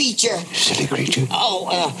silly creature. Silly creature?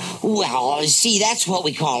 Oh, well, see, that's what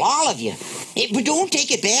we call all of you. But don't take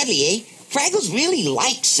it badly, eh? Fraggles really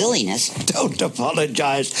like silliness. Don't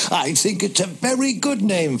apologize. I think it's a very good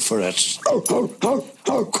name for us.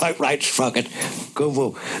 Quite right, Sprocket.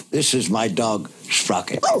 Gobo, this is my dog,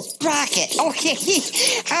 Sprocket. Sprocket. Okay.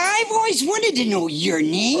 I've always wanted to know your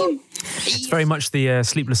name. It's very much the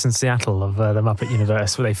Sleepless in Seattle of the Muppet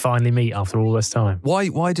universe, where they finally meet after all this time.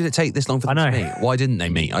 Why did it take this long for them to meet? Why didn't they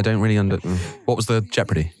meet? I don't really What was the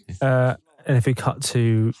jeopardy? And if we cut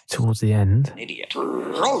towards the end... Idiot.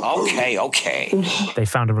 Okay. They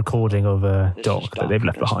found a recording of Doc that they've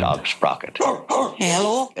left behind. Dog Sprocket.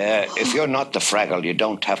 Hello? If you're not the Fraggle, you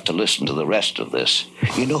don't have to listen to the rest of this.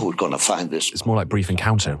 You know who's going to find this. It's more like Brief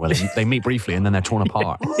Encounter, where they meet briefly and then they're torn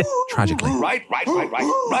apart. Tragically. Right.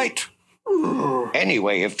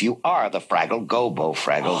 Anyway, if you are the Fraggle, Gobo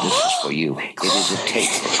Fraggle, this is for you. It is a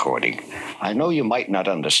tape recording. I know you might not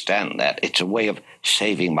understand that. It's a way of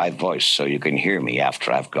saving my voice so you can hear me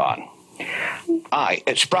after I've gone.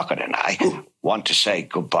 Sprocket and I want to say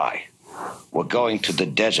goodbye. We're going to the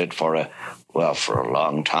desert for a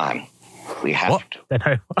long time. We have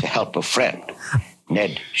to help a friend,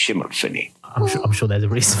 Ned Schimmelfinney. I'm sure there's a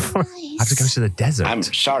reason for it. I have to go to the desert. I'm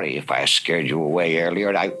sorry if I scared you away earlier,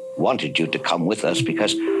 and I wanted you to come with us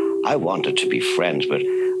because I wanted to be friends, but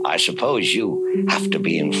I suppose you have to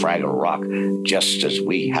be in Fraggle Rock just as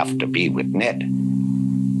we have to be with Ned.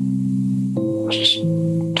 It's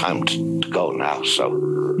time to go now, so...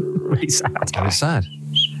 Really sad. That is sad.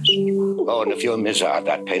 Oh, and if you're Mizard,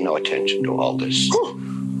 I'd pay no attention to all this.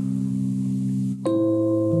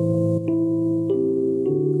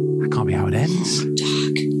 That can't be how it ends.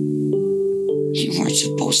 Doc, you weren't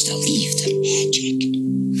supposed to leave the magic.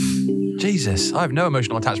 Jesus, I have no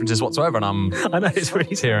emotional attachment to this whatsoever, and I know, it's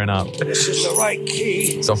really tearing up. This is the right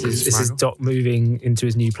key. This is Doc moving into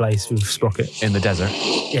his new place with Sprocket. In the desert?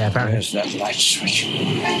 Yeah, apparently. There's that light switch.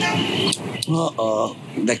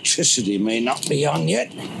 Electricity may not be on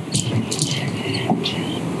yet.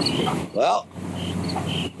 Well,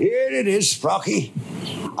 here it is, Sprocky.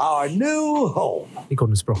 Our new home. He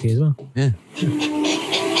called him Sprocky as well. Yeah.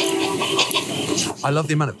 I love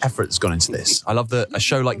the amount of effort that's gone into this. I love that a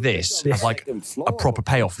show like this has like a proper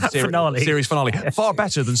payoff. Series finale. Far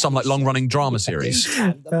better than some like long-running drama series.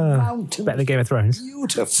 Better than Game of Thrones.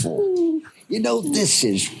 Beautiful. You know, this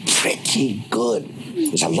is pretty good.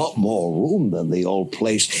 There's a lot more room than the old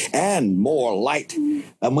place and more light.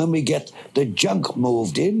 And when we get the junk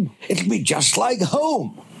moved in, it'll be just like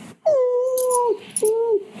home.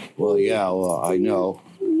 Well, I know.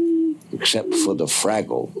 Except for the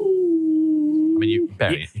Fraggle. I mean,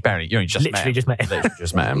 Barry, you only just literally met him.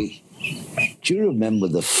 Just met him. Do you remember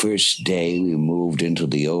the first day we moved into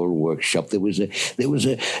the old workshop? There was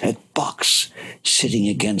a box sitting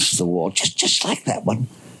against the wall, just like that one.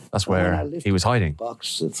 That's where he was hiding.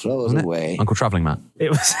 Box to throw it away. Uncle Travelling Matt. It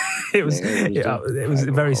was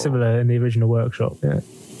very similar in the original workshop. Yeah.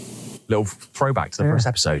 Little throwback to the first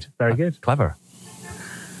episode. Very good. Clever.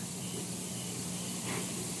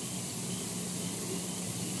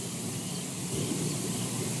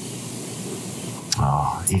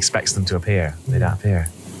 Oh, he expects them to appear. They don't appear.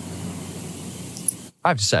 I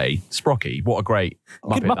have to say, Sprocky, what a great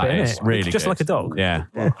Muppet that is. Isn't it? Really just good. like a dog. Yeah.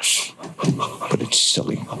 But it's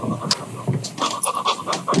silly.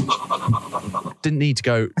 Didn't need to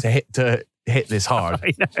go to hit this hard.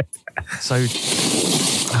 I know. So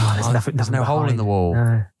there's there's no hole in the wall.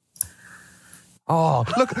 No. Oh,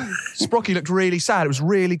 look, Sprocky looked really sad. It was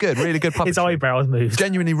really good puppetry. His eyebrows moved.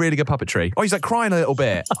 Genuinely really good puppetry. Oh, he's like crying a little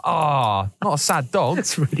bit. Not a sad dog.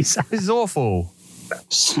 That's really sad. This is awful.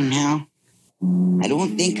 Somehow, I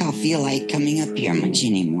don't think I'll feel like coming up here much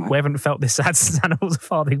anymore. We haven't felt this sad since Animals of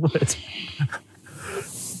Farthing Wood.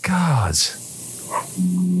 God.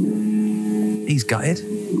 He's gutted.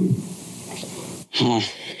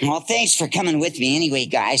 Well, thanks for coming with me anyway,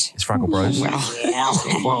 guys. It's Fraggle Bros.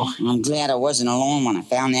 Well, I'm glad I wasn't alone when I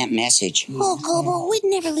found that message. Oh, Gobo, we'd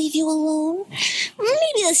never leave you alone.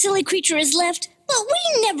 Maybe the silly creature has left, but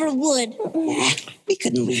we never would. We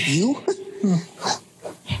couldn't leave you.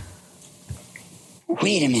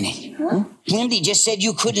 Wait a minute. Flimsy just said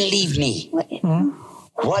you couldn't leave me.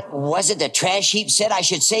 What was it the trash heap said I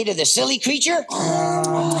should say to the silly creature?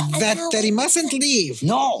 That he mustn't leave.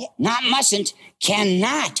 No, not mustn't.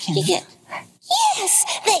 Cannot. Yes,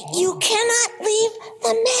 that you cannot leave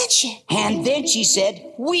the magic. And then she said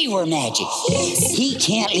we were magic. Yes. He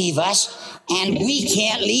can't leave us, and we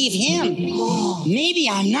can't leave him. Maybe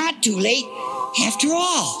I'm not too late after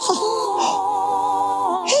all.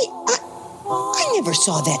 Hey, I never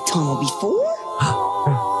saw that tunnel before.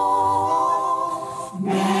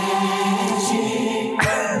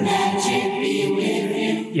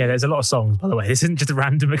 Yeah, there's a lot of songs, by the way. This isn't just a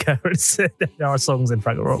random occurrence. There are songs in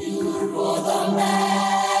Fraggle Rock. Do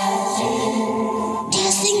you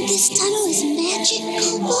think this tunnel is magic,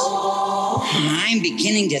 Gobo? I'm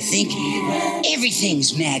beginning to think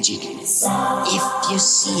everything's magic, if you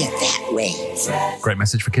see it that way. Great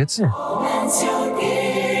message for kids. Yeah.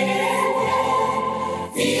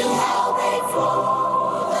 Feel how they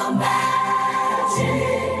flow, the magic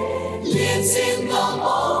lives in the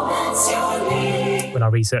moments you're near. When I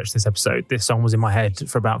researched this episode, this song was in my head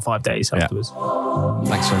for about 5 days afterwards.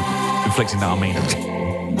 Thanks for inflicting that on me.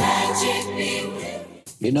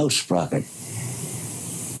 You know, Sprocket,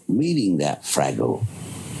 meeting that Fraggle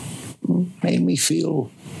made me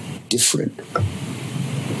feel different.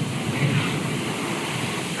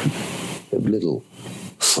 If little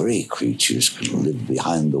furry creatures could live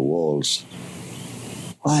behind the walls,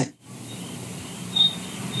 why,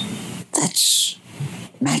 that's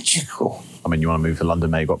magical. I mean, you want to move to London,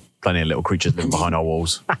 mate? You've got plenty of little creatures living behind our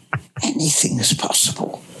walls. Anything is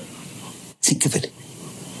possible. Think of it.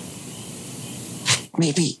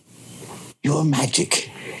 Maybe you're magic.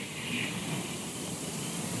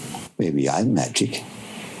 Maybe I'm magic.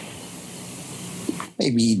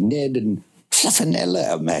 Maybe Ned and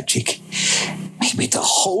Fluffinella are magic. Maybe the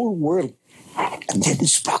whole world. And then,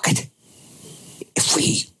 Sprocket, if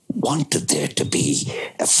we wanted there to be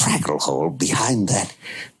a Fraggle hole behind that.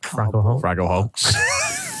 Fraggle hole? Fraggle hole.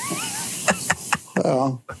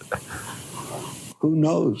 Well, who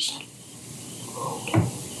knows?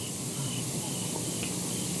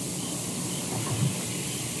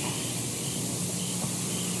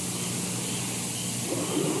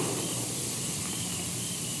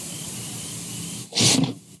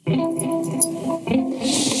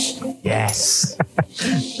 Yes.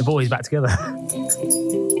 The boys back together.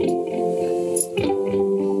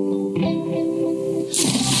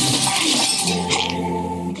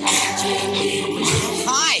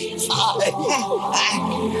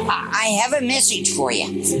 I have a message for you.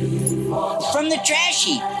 From the trash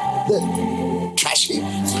heap. The trash heap?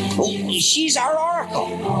 Oh, she's our oracle.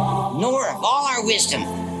 Knower of all our wisdom.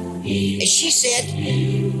 She said,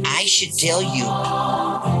 I should tell you,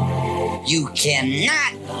 you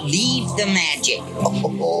cannot leave the magic.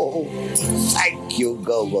 Oh, thank you,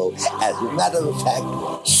 Gobo. As a matter of fact,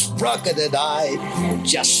 Sprocket and I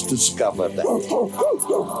just discovered that.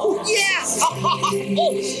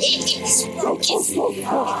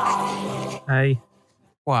 Hey.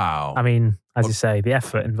 Wow. I mean, as you say, the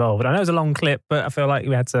effort involved. I know it was a long clip, but I feel like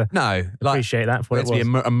we had to appreciate that for what it was. To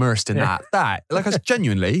be immersed in that. Like,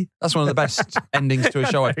 that's one of the best endings to a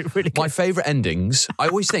show. Really my favourite endings, I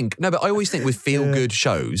always think with feel-good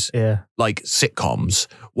shows, like sitcoms,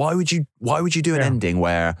 why would you do an ending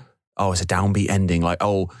where, it's a downbeat ending, like,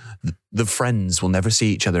 the friends will never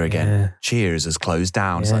see each other again. Yeah. Cheers has closed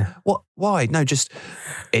down. It's like, what? Why? No, just,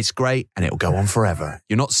 it's great and it'll go on forever.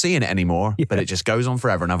 You're not seeing it anymore, but it just goes on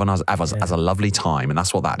forever and everyone has a lovely time, and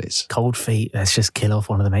that's what that is. Cold feet, let's just kill off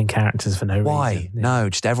one of the main characters for no reason. Why? Yeah. No,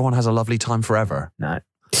 just everyone has a lovely time forever. No.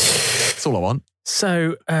 That's all I want.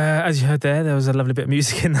 So, as you heard there was a lovely bit of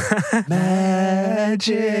music in there.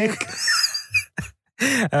 Magic.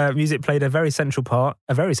 Music played a very central part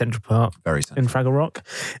in Fraggle Rock.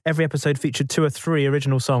 Every episode featured 2 or 3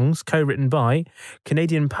 original songs co-written by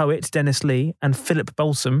Canadian poet Dennis Lee and Philip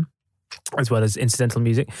Balsam, as well as incidental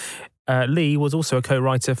music. Lee was also a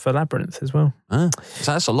co-writer for Labyrinth as well.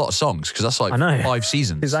 So that's a lot of songs, because that's like 5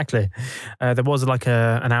 seasons. Exactly. There was like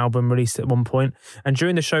an album released at one point, and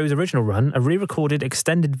during the show's original run, a re-recorded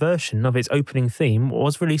extended version of its opening theme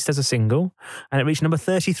was released as a single, and it reached number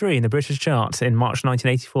 33 in the British chart in March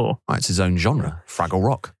 1984. Oh, it's its own genre, Fraggle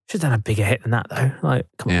Rock. Should have done a bigger hit than that, though. Like,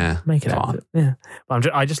 come on, make it up. Yeah.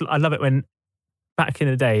 But I love it when back in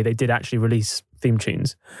the day they did actually release theme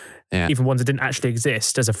tunes. Yeah. Even ones that didn't actually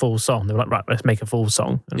exist as a full song. They were like, right, let's make a full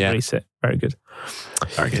song and release it. Very good.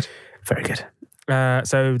 Very good. Very good.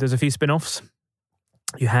 So there's a few spin-offs.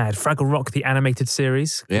 You had Fraggle Rock, the animated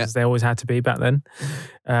series, because they always had to be back then.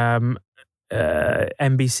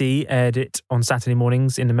 NBC aired it on Saturday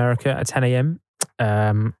mornings in America at 10 a.m.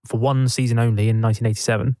 For one season only in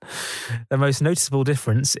 1987. The most noticeable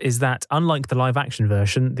difference is that, unlike the live-action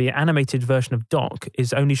version, the animated version of Doc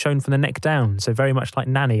is only shown from the neck down, so very much like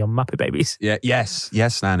Nanny on Muppet Babies. Yeah,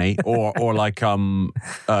 yes, Nanny, or like Tom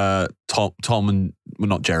and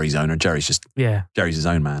not Jerry's owner. Jerry's his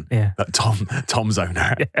own man. Yeah, but Tom's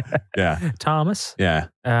owner. Yeah, Thomas. Yeah.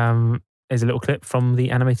 Here's a little clip from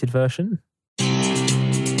the animated version.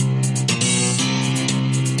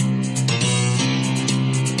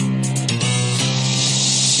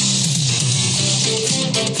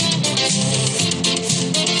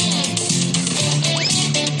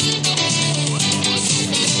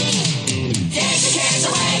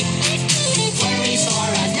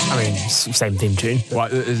 Same theme tune.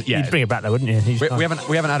 Well, You'd bring it back though, wouldn't you? We haven't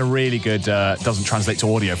had a really good doesn't translate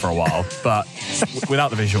to audio for a while, but without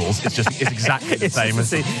the visuals, it's exactly the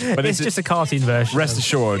same. But it's just a cartoon version. Rest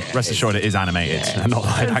assured, it is animated and not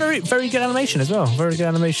live. Very good animation as well. Very good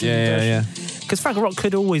animation. Yeah. Because Fraggle Rock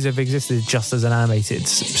could always have existed just as an animated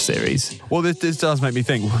series. Well, this does make me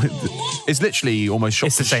think. It's literally almost shot.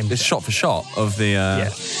 It's shot for shot of the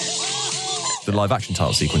live action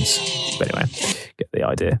title sequence. But anyway, get the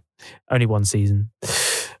idea. Only one season.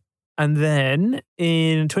 And then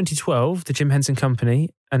in 2012, the Jim Henson Company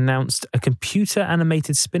announced a computer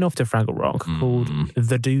animated spin-off to Fraggle Rock called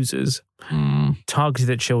The Doozers,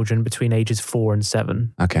 targeted at children between ages 4 and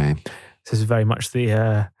 7. Okay. This is very much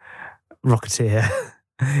the Rocketeer.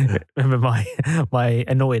 Remember my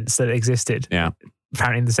annoyance that it existed. Yeah.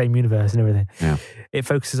 Apparently in the same universe and everything. Yeah. It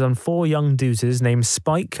focuses on 4 young doozers named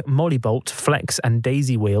Spike, Mollybolt, Flex, and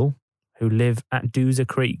Daisy Wheel, who live at Doozer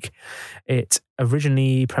Creek. It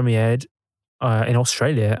originally premiered in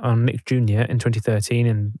Australia on Nick Jr. in 2013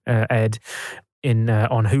 and aired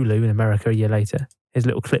on Hulu in America a year later. Here's a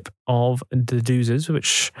little clip of The Doozers,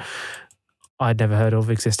 which I'd never heard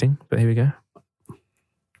of existing, but here we go.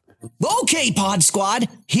 Okay, Pod Squad,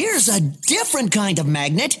 here's a different kind of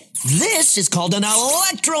magnet. This is called an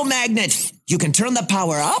electromagnet. You can turn the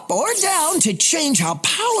power up or down to change how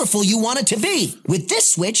powerful you want it to be. With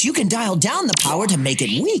this switch, you can dial down the power to make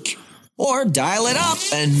it weak, or dial it up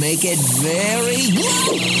and make it very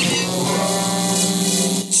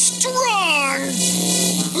strong.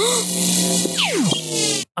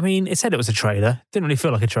 I mean, it said it was a trailer. Didn't really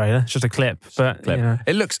feel like a trailer. It's just a clip. But you know.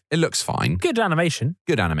 It looks fine. Good animation.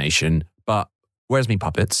 But where's me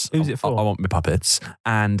puppets? Who's it for? I want my puppets,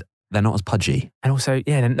 and they're not as pudgy. And also,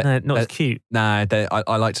 they're not as cute. Nah,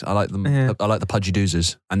 I like them. Yeah. I like the pudgy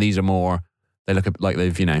doozers, and these are more. They look like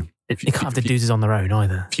they've You can't have the doozers on their own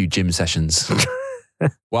either. A few gym sessions.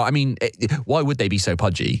 Well, I mean, why would they be so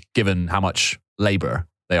pudgy given how much labour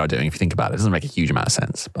they are doing? If you think about it, it doesn't make a huge amount of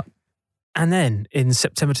sense. But. And then in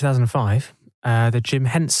September 2005, the Jim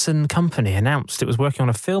Henson Company announced it was working on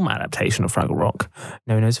a film adaptation of Fraggle Rock,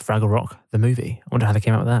 known as Fraggle Rock, the movie. I wonder how they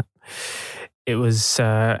came out with that. It was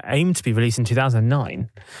aimed to be released in 2009,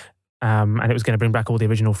 and it was going to bring back all the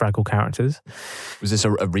original Fraggle characters. Was this a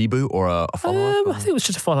reboot or a follow-up? I think it was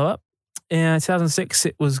just a follow-up. In 2006,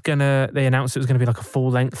 they announced it was going to be like a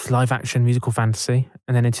full-length live-action musical fantasy.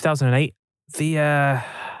 And then in 2008, the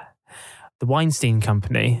Weinstein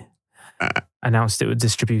Company announced it would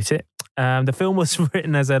distribute it. The film was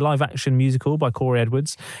written as a live-action musical by Corey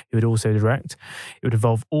Edwards, who would also direct. It would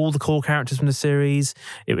involve all the core characters from the series.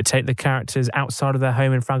 It would take the characters outside of their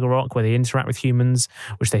home in Fraggle Rock, where they interact with humans,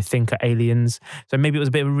 which they think are aliens. So maybe it was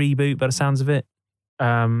a bit of a reboot by the sounds of it.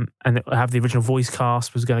 And it would have the original voice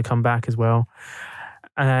cast was going to come back as well.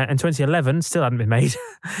 In 2011, still hadn't been made.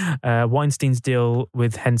 Weinstein's deal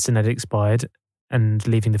with Henson had expired, and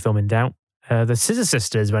leaving the film in doubt. The Scissor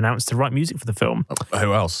Sisters were announced to write music for the film.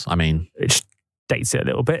 Who else? I mean, it dates it a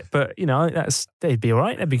little bit, but they'd be all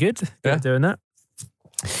right. That'd be good. Yeah. Doing that.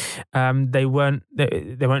 They weren't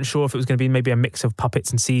sure if it was going to be maybe a mix of puppets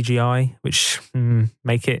and CGI, which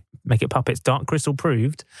make it puppets. Dark Crystal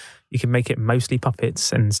proved You can make it mostly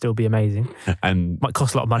puppets and still be amazing. And might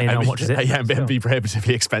cost a lot of money and no one watches it. Yeah, and be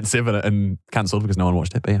prohibitively expensive and cancelled because no one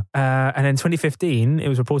watched it, but yeah. And in 2015, it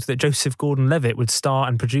was reported that Joseph Gordon-Levitt would star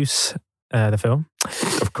and produce the film.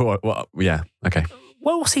 Of course. Well, yeah, okay.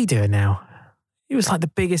 Well, what's he doing now? He was like the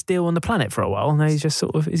biggest deal on the planet for a while. Now he's just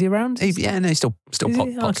sort of, is he around? He still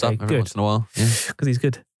pops up every once in a while. Yeah. Because he's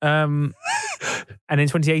good. And in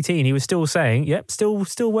 2018, he was still saying, still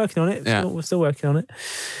working on it. Yeah. Still working on it.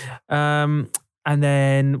 And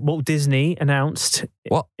then Walt Disney announced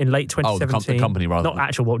in late 2017. The company rather. Not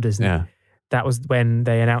actual Walt Disney. Yeah. That was when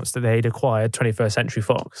they announced that they'd acquired 21st Century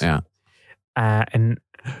Fox. Yeah. And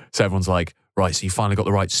so everyone's like, right, so you finally got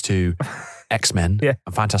the rights to X-Men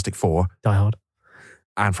and Fantastic Four. Die Hard.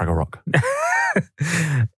 And Fraggle Rock.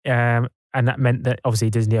 And that meant that obviously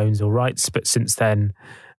Disney owns all rights, but since then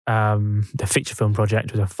the feature film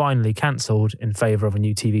project was finally cancelled in favour of a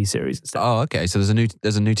new TV series instead. Oh, okay. So there's a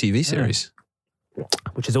new TV series.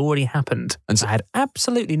 Which has already happened. And so I had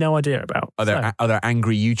absolutely no idea about. Are there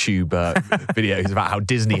angry YouTube videos about how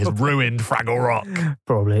Disney has ruined Fraggle Rock?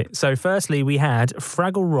 Probably. So firstly, we had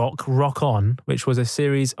Fraggle Rock Rock On, which was a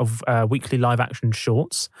series of weekly live-action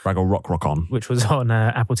shorts. Fraggle Rock On. Which was on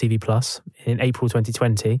Apple TV Plus in April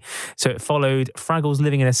 2020. So it followed Fraggles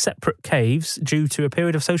living in separate caves due to a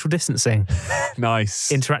period of social distancing.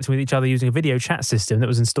 Nice. Interacting with each other using a video chat system that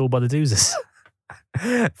was installed by the Doozers.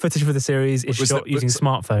 Footage for the series is shot using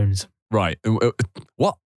smartphones. Right.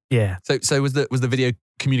 What? Yeah. So was the video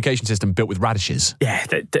communication system built with radishes? Yeah.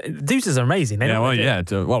 The Doozers are amazing.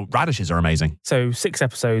 Well, radishes are amazing. So 6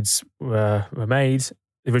 episodes were made.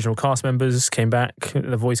 The original cast members came back,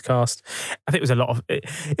 the voice cast. I think it was a lot of...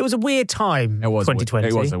 It was a weird time, 2020.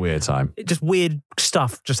 It was a weird time. Just weird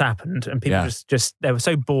stuff just happened, and people just they were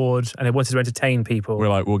so bored, and they wanted to entertain people. We're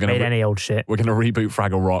like, we're going to... Made any old shit. We're going to reboot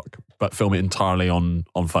Fraggle Rock, but film it entirely on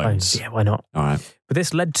phones. Yeah, why not? All right. But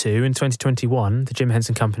this led to, in 2021, the Jim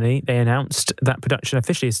Henson Company, they announced that production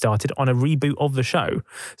officially had started on a reboot of the show.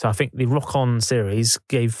 So I think the Rock On series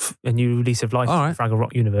gave a new lease of life to the Fraggle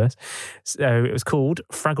Rock universe. So it was called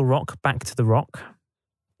Fraggle Rock Back to the Rock.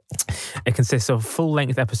 It consists of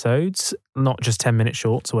full-length episodes, not just 10-minute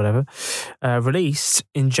shorts or whatever, released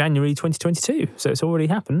in January 2022. So it's already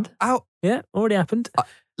happened. Oh. Yeah, already happened.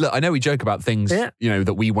 Look, I know we joke about things, that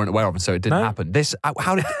we weren't aware of, and so it didn't happen. This,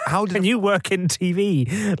 how did? And you work in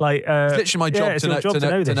TV, like it's literally my job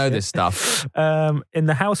to know this stuff. In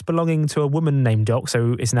the house belonging to a woman named Doc,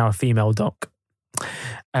 so it's now a female Doc,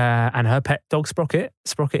 and her pet dog Sprocket.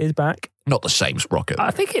 Sprocket is back. Not the same Sprocket.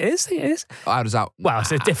 I think it is. It is. How does that? Well,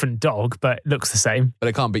 it's a different dog, but it looks the same. But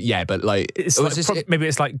it can't be. Yeah, but like, maybe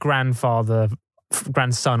it's like grandson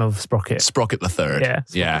of Sprocket. Sprocket the Third.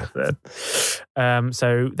 Yeah. The third.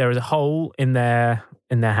 So there is a hole in their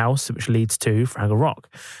house which leads to Fraggle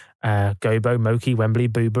Rock. Gobo, Moki, Wembley,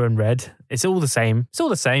 Booba, and Red. It's all the same.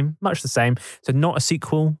 Much the same. So not a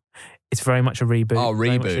sequel. It's very much a reboot. Oh,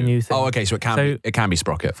 reboot. A new thing. Oh, okay. So it can be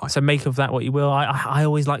Sprocket. Fine. So make of that what you will. I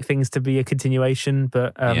always like things to be a continuation,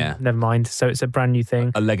 but never mind. So it's a brand new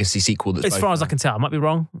thing. A legacy sequel. That's as far as I can tell. I might be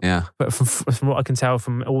wrong. Yeah. But from what I can tell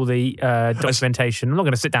from all the documentation, I'm not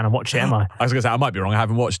going to sit down and watch it, am I? I was going to say, I might be wrong. I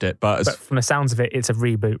haven't watched it. But from the sounds of it, it's a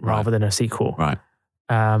reboot rather than a sequel. Right.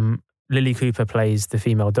 Lily Cooper plays the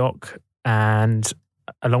female Doc, and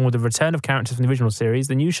along with the return of characters from the original series,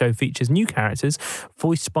 the new show features new characters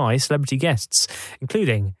voiced by celebrity guests,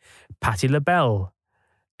 including Patti LaBelle,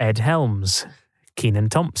 Ed Helms, Kenan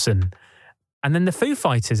Thompson, and then the Foo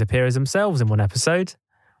Fighters appear as themselves in one episode.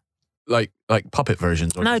 Like puppet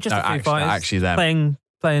versions? No, just the Foo Fighters. Actually them.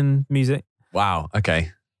 Playing music. Wow,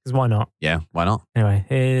 okay. Because why not? Yeah, why not? Anyway,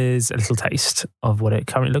 here's a little taste of what it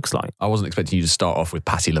currently looks like. I wasn't expecting you to start off with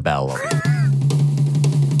Patti LaBelle.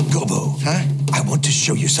 Gobo, I want to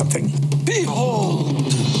show you something.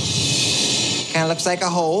 Behold! Kind of looks like a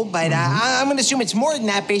hole, but I'm going to assume it's more than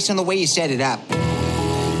that based on the way you set it up.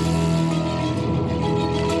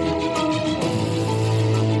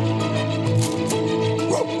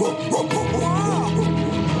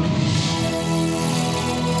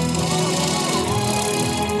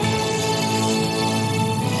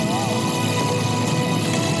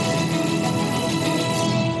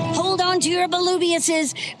 Your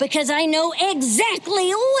Belubiuses, because I know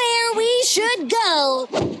exactly where we should go.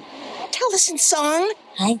 Tell us in song.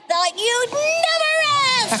 I thought you'd never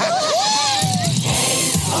ask.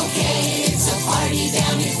 Okay, it's a party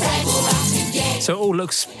down in Fraggle Rock today. So it all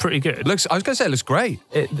looks pretty good. I was going to say it looks great.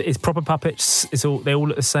 It's proper puppets. They all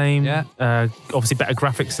look the same. Yeah. Obviously better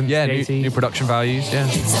graphics than the 80s. New production values. Yeah.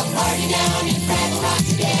 It's a party down in Fraggle Rock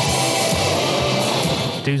today.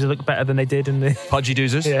 Doozers look better than they did in the... Pudgy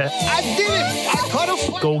Doozers? Yeah. I did it! I caught a...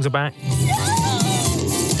 Gorgs are back.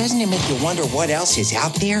 Doesn't it make you wonder what else is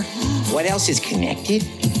out there? What else is connected?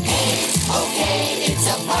 Okay, it's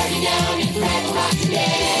a party down in Fraggle Rock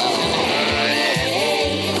today.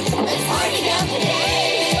 Let's party down today.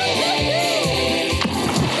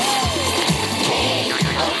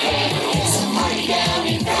 Okay, it's a party down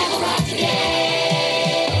in Fraggle Rock today.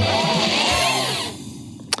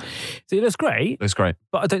 So it looks great. Looks great.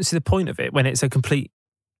 But I don't see the point of it when it's a complete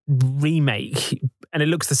remake and it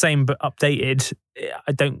looks the same but updated.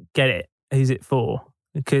 I don't get it. Who's it for?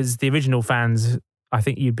 Because the original fans, I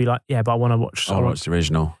think you'd be like, yeah, but I want to watch. I'll watch the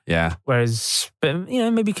original. Yeah. Whereas, but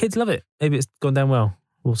maybe kids love it. Maybe it's gone down well.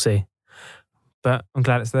 We'll see. But I'm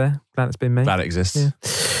glad it's there. Glad it's been made. Glad it exists. Yeah.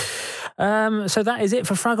 So that is it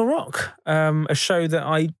for Fraggle Rock, a show that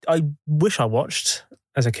I wish I watched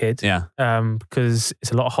as a kid. Yeah. Because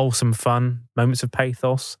it's a lot of wholesome fun, moments of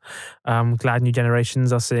pathos. Glad new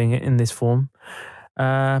generations are seeing it in this form.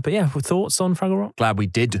 But yeah, thoughts on Fraggle Rock? Glad we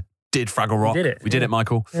did Fraggle Rock. We did it,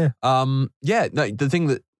 Michael. Yeah. No, the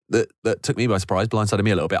thing that took me by surprise, blindsided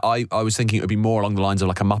me a little bit. I was thinking it would be more along the lines of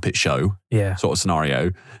like a Muppet Show sort of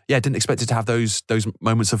scenario. Yeah, didn't expect it to have those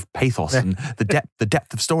moments of pathos and the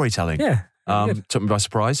depth of storytelling. Yeah. Took me by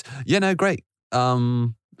surprise. Yeah, no, great.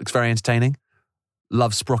 Looks very entertaining.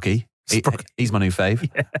 Love Sprocky. He's my new fave.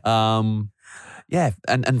 Yeah.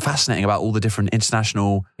 And fascinating about all the different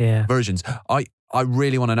international versions. I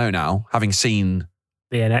really want to know now, having seen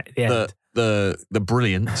the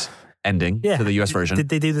brilliant ending to the US version. Did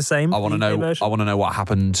they do the same? I want to know. I want to know what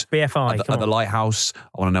happened BFI at the lighthouse.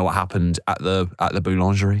 I want to know what happened at the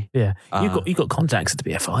boulangerie. Yeah, you got contacts at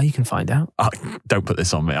the BFI. You can find out. Don't put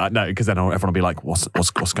this on me. No, because then everyone will be like, "What's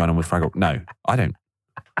going on with Fraggle?" No, I don't.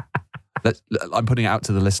 I'm putting it out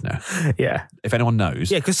to the listener. Yeah. If anyone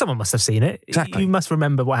knows. Yeah, because someone must have seen it. Exactly. You must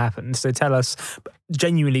remember what happened. So tell us,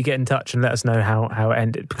 genuinely get in touch and let us know how it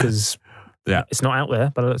ended, because it's not out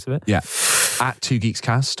there by the looks of it. Yeah. At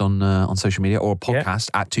 2geekscast on social media, or a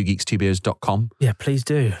podcast at 2geeks2beers.com. Yeah, please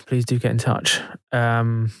do. Please do get in touch.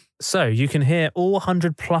 So you can hear all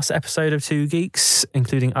 100 plus episode of Two Geeks,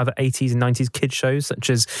 including other 80s and 90s kids shows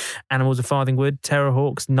such as Animals of Farthingwood,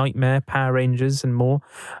 Terrorhawks, Nightmare, Power Rangers and more,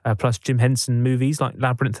 plus Jim Henson movies like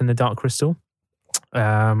Labyrinth and the Dark Crystal.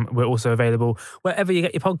 We're also available wherever you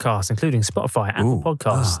get your podcasts, including Spotify, Apple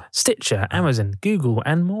Podcasts, Stitcher, Amazon, Google,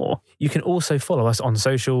 and more. You can also follow us on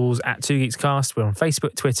socials at 2geekscast. We're on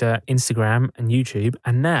Facebook, Twitter, Instagram, and YouTube,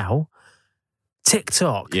 and now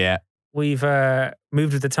TikTok. Yeah. We've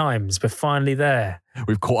moved with the times. We're finally there.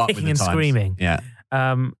 We've caught up with the times. Kicking and screaming. Yeah.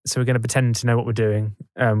 So we're going to pretend to know what we're doing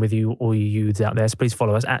with you, all you youths out there. So please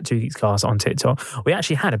follow us at 2geekscast on TikTok. We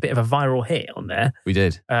actually had a bit of a viral hit on there. We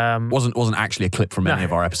did. Wasn't actually a clip from any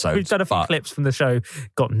of our episodes. We've done a few clips from the show,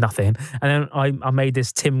 got nothing. And then I made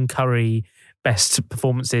this Tim Curry best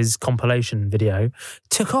performances compilation video.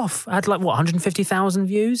 Took off. I had 150,000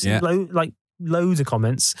 views. Yeah. Loads of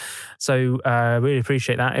comments. So really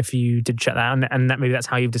appreciate that if you did check that out, and maybe that's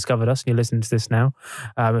how you've discovered us and you're listening to this now.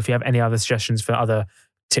 If you have any other suggestions for other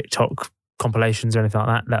TikTok compilations or anything like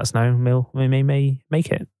that, let us know. We may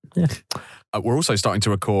make it. Yeah. We're also starting to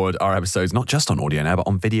record our episodes not just on audio now, but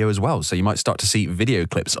on video as well. So you might start to see video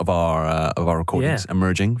clips of our recordings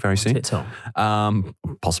emerging very soon. TikTok.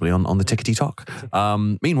 Possibly on the Tickety Talk.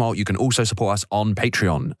 Meanwhile, you can also support us on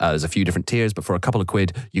Patreon. There's a few different tiers, but for a couple of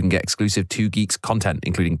quid, you can get exclusive Two Geeks content,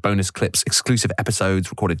 including bonus clips, exclusive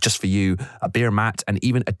episodes recorded just for you, a beer mat, and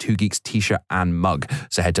even a Two Geeks t-shirt and mug.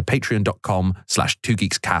 So head to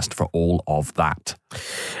patreon.com/2geekscast for all of that.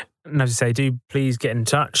 And as I say, do please get in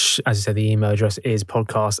touch. As I said, the email address is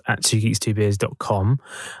podcast@2geeks2beers.com.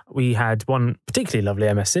 We had one particularly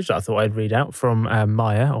lovely message that I thought I'd read out from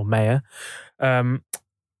Maya.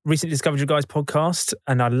 Recently discovered your guys' podcast,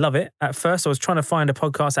 and I love it. At first, I was trying to find a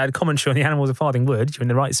podcast that had commentary on the Animals of Farthingwood. You're in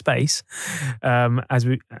the right space. As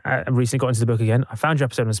we recently got into the book again, I found your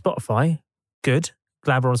episode on Spotify. Good.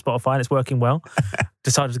 Glad we're on Spotify and it's working well.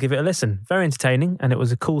 Decided to give it a listen. Very entertaining, and it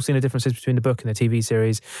was a cool seeing the differences between the book and the TV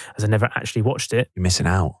series, as I never actually watched it. You're missing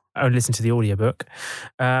out. I only listened to the audiobook.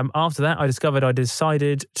 After that, I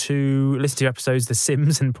decided to listen to your episodes, The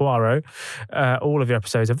Sims and Poirot. All of your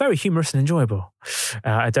episodes are very humorous and enjoyable.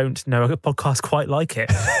 I don't know a podcast quite like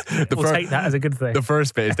it. We'll take that as a good thing. The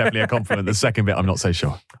first bit is definitely a compliment. The second bit, I'm not so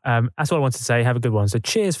sure. That's what I wanted to say. Have a good one. So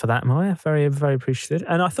cheers for that, Maya. Very, very appreciated.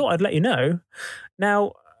 And I thought I'd let you know.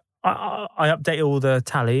 Now, I update all the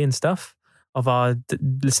tally and stuff of our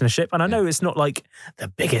listenership. And I know it's not like the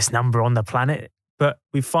biggest number on the planet, but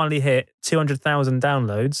we've finally hit 200,000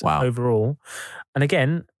 downloads overall. And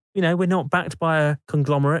again, we're not backed by a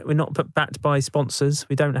conglomerate. We're not backed by sponsors.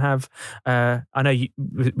 We don't have. I know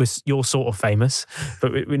you're sort of famous,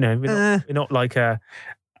 but we're not like a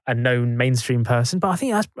known mainstream person. But I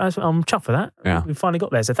think I'm chuffed for that. Yeah. We finally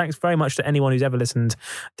got there. So thanks very much to anyone who's ever listened,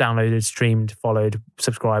 downloaded, streamed, followed,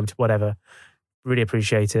 subscribed, whatever. Really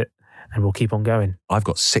appreciate it. And we'll keep on going. I've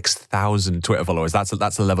got 6,000 Twitter followers. That's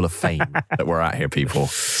the level of fame that we're at here, people.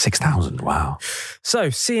 6,000. Wow. So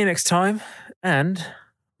see you next time and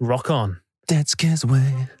rock on. Dead scares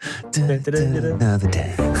away. Another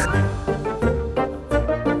day.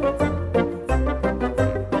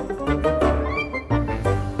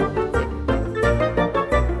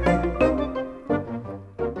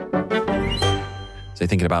 So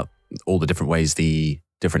thinking about all the different ways the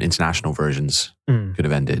different international versions could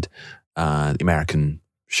have ended. The American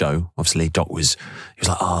show, obviously, Doc he was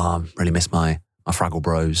like, I really miss my Fraggle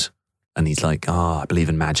Bros. And he's like, I believe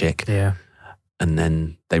in magic. Yeah. And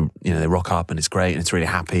then they rock up and it's great and it's really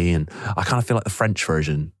happy. And I kind of feel like the French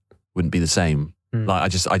version wouldn't be the same. Like I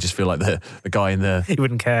just feel like the guy in the... He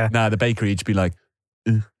wouldn't care. No, the bakery, he'd just be like,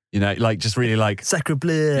 like just really like... Sacre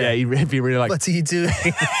bleu. Yeah, he'd be really like... What are you doing?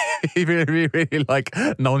 He'd be really like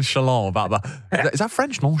nonchalant about that. Is that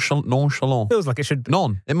French? Nonchalant? Feels like it should be.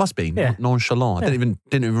 It must be. Yeah. Nonchalant. I didn't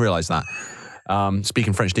even realise that.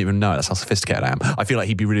 Speaking French, didn't even know. That's how sophisticated I am. I feel like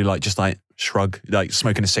he'd be really like, just like shrug, like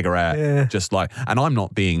smoking a cigarette, just like, and I'm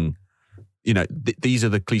not being, these are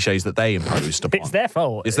the cliches that they imposed upon. It's their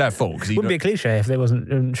fault. It's their fault. It wouldn't be a cliche if it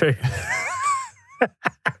wasn't true.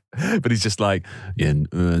 But he's just like, I'm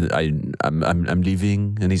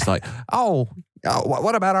leaving, and he's like,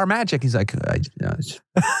 what about our magic? He's like,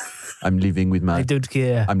 I'm leaving with my. I don't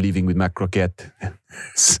care. I'm leaving with my croquette.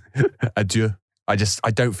 Adieu. I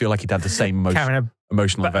don't feel like he'd had the same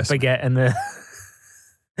emotional investment. Baguette and the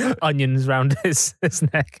onions round his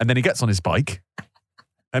neck. And then he gets on his bike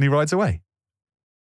and he rides away.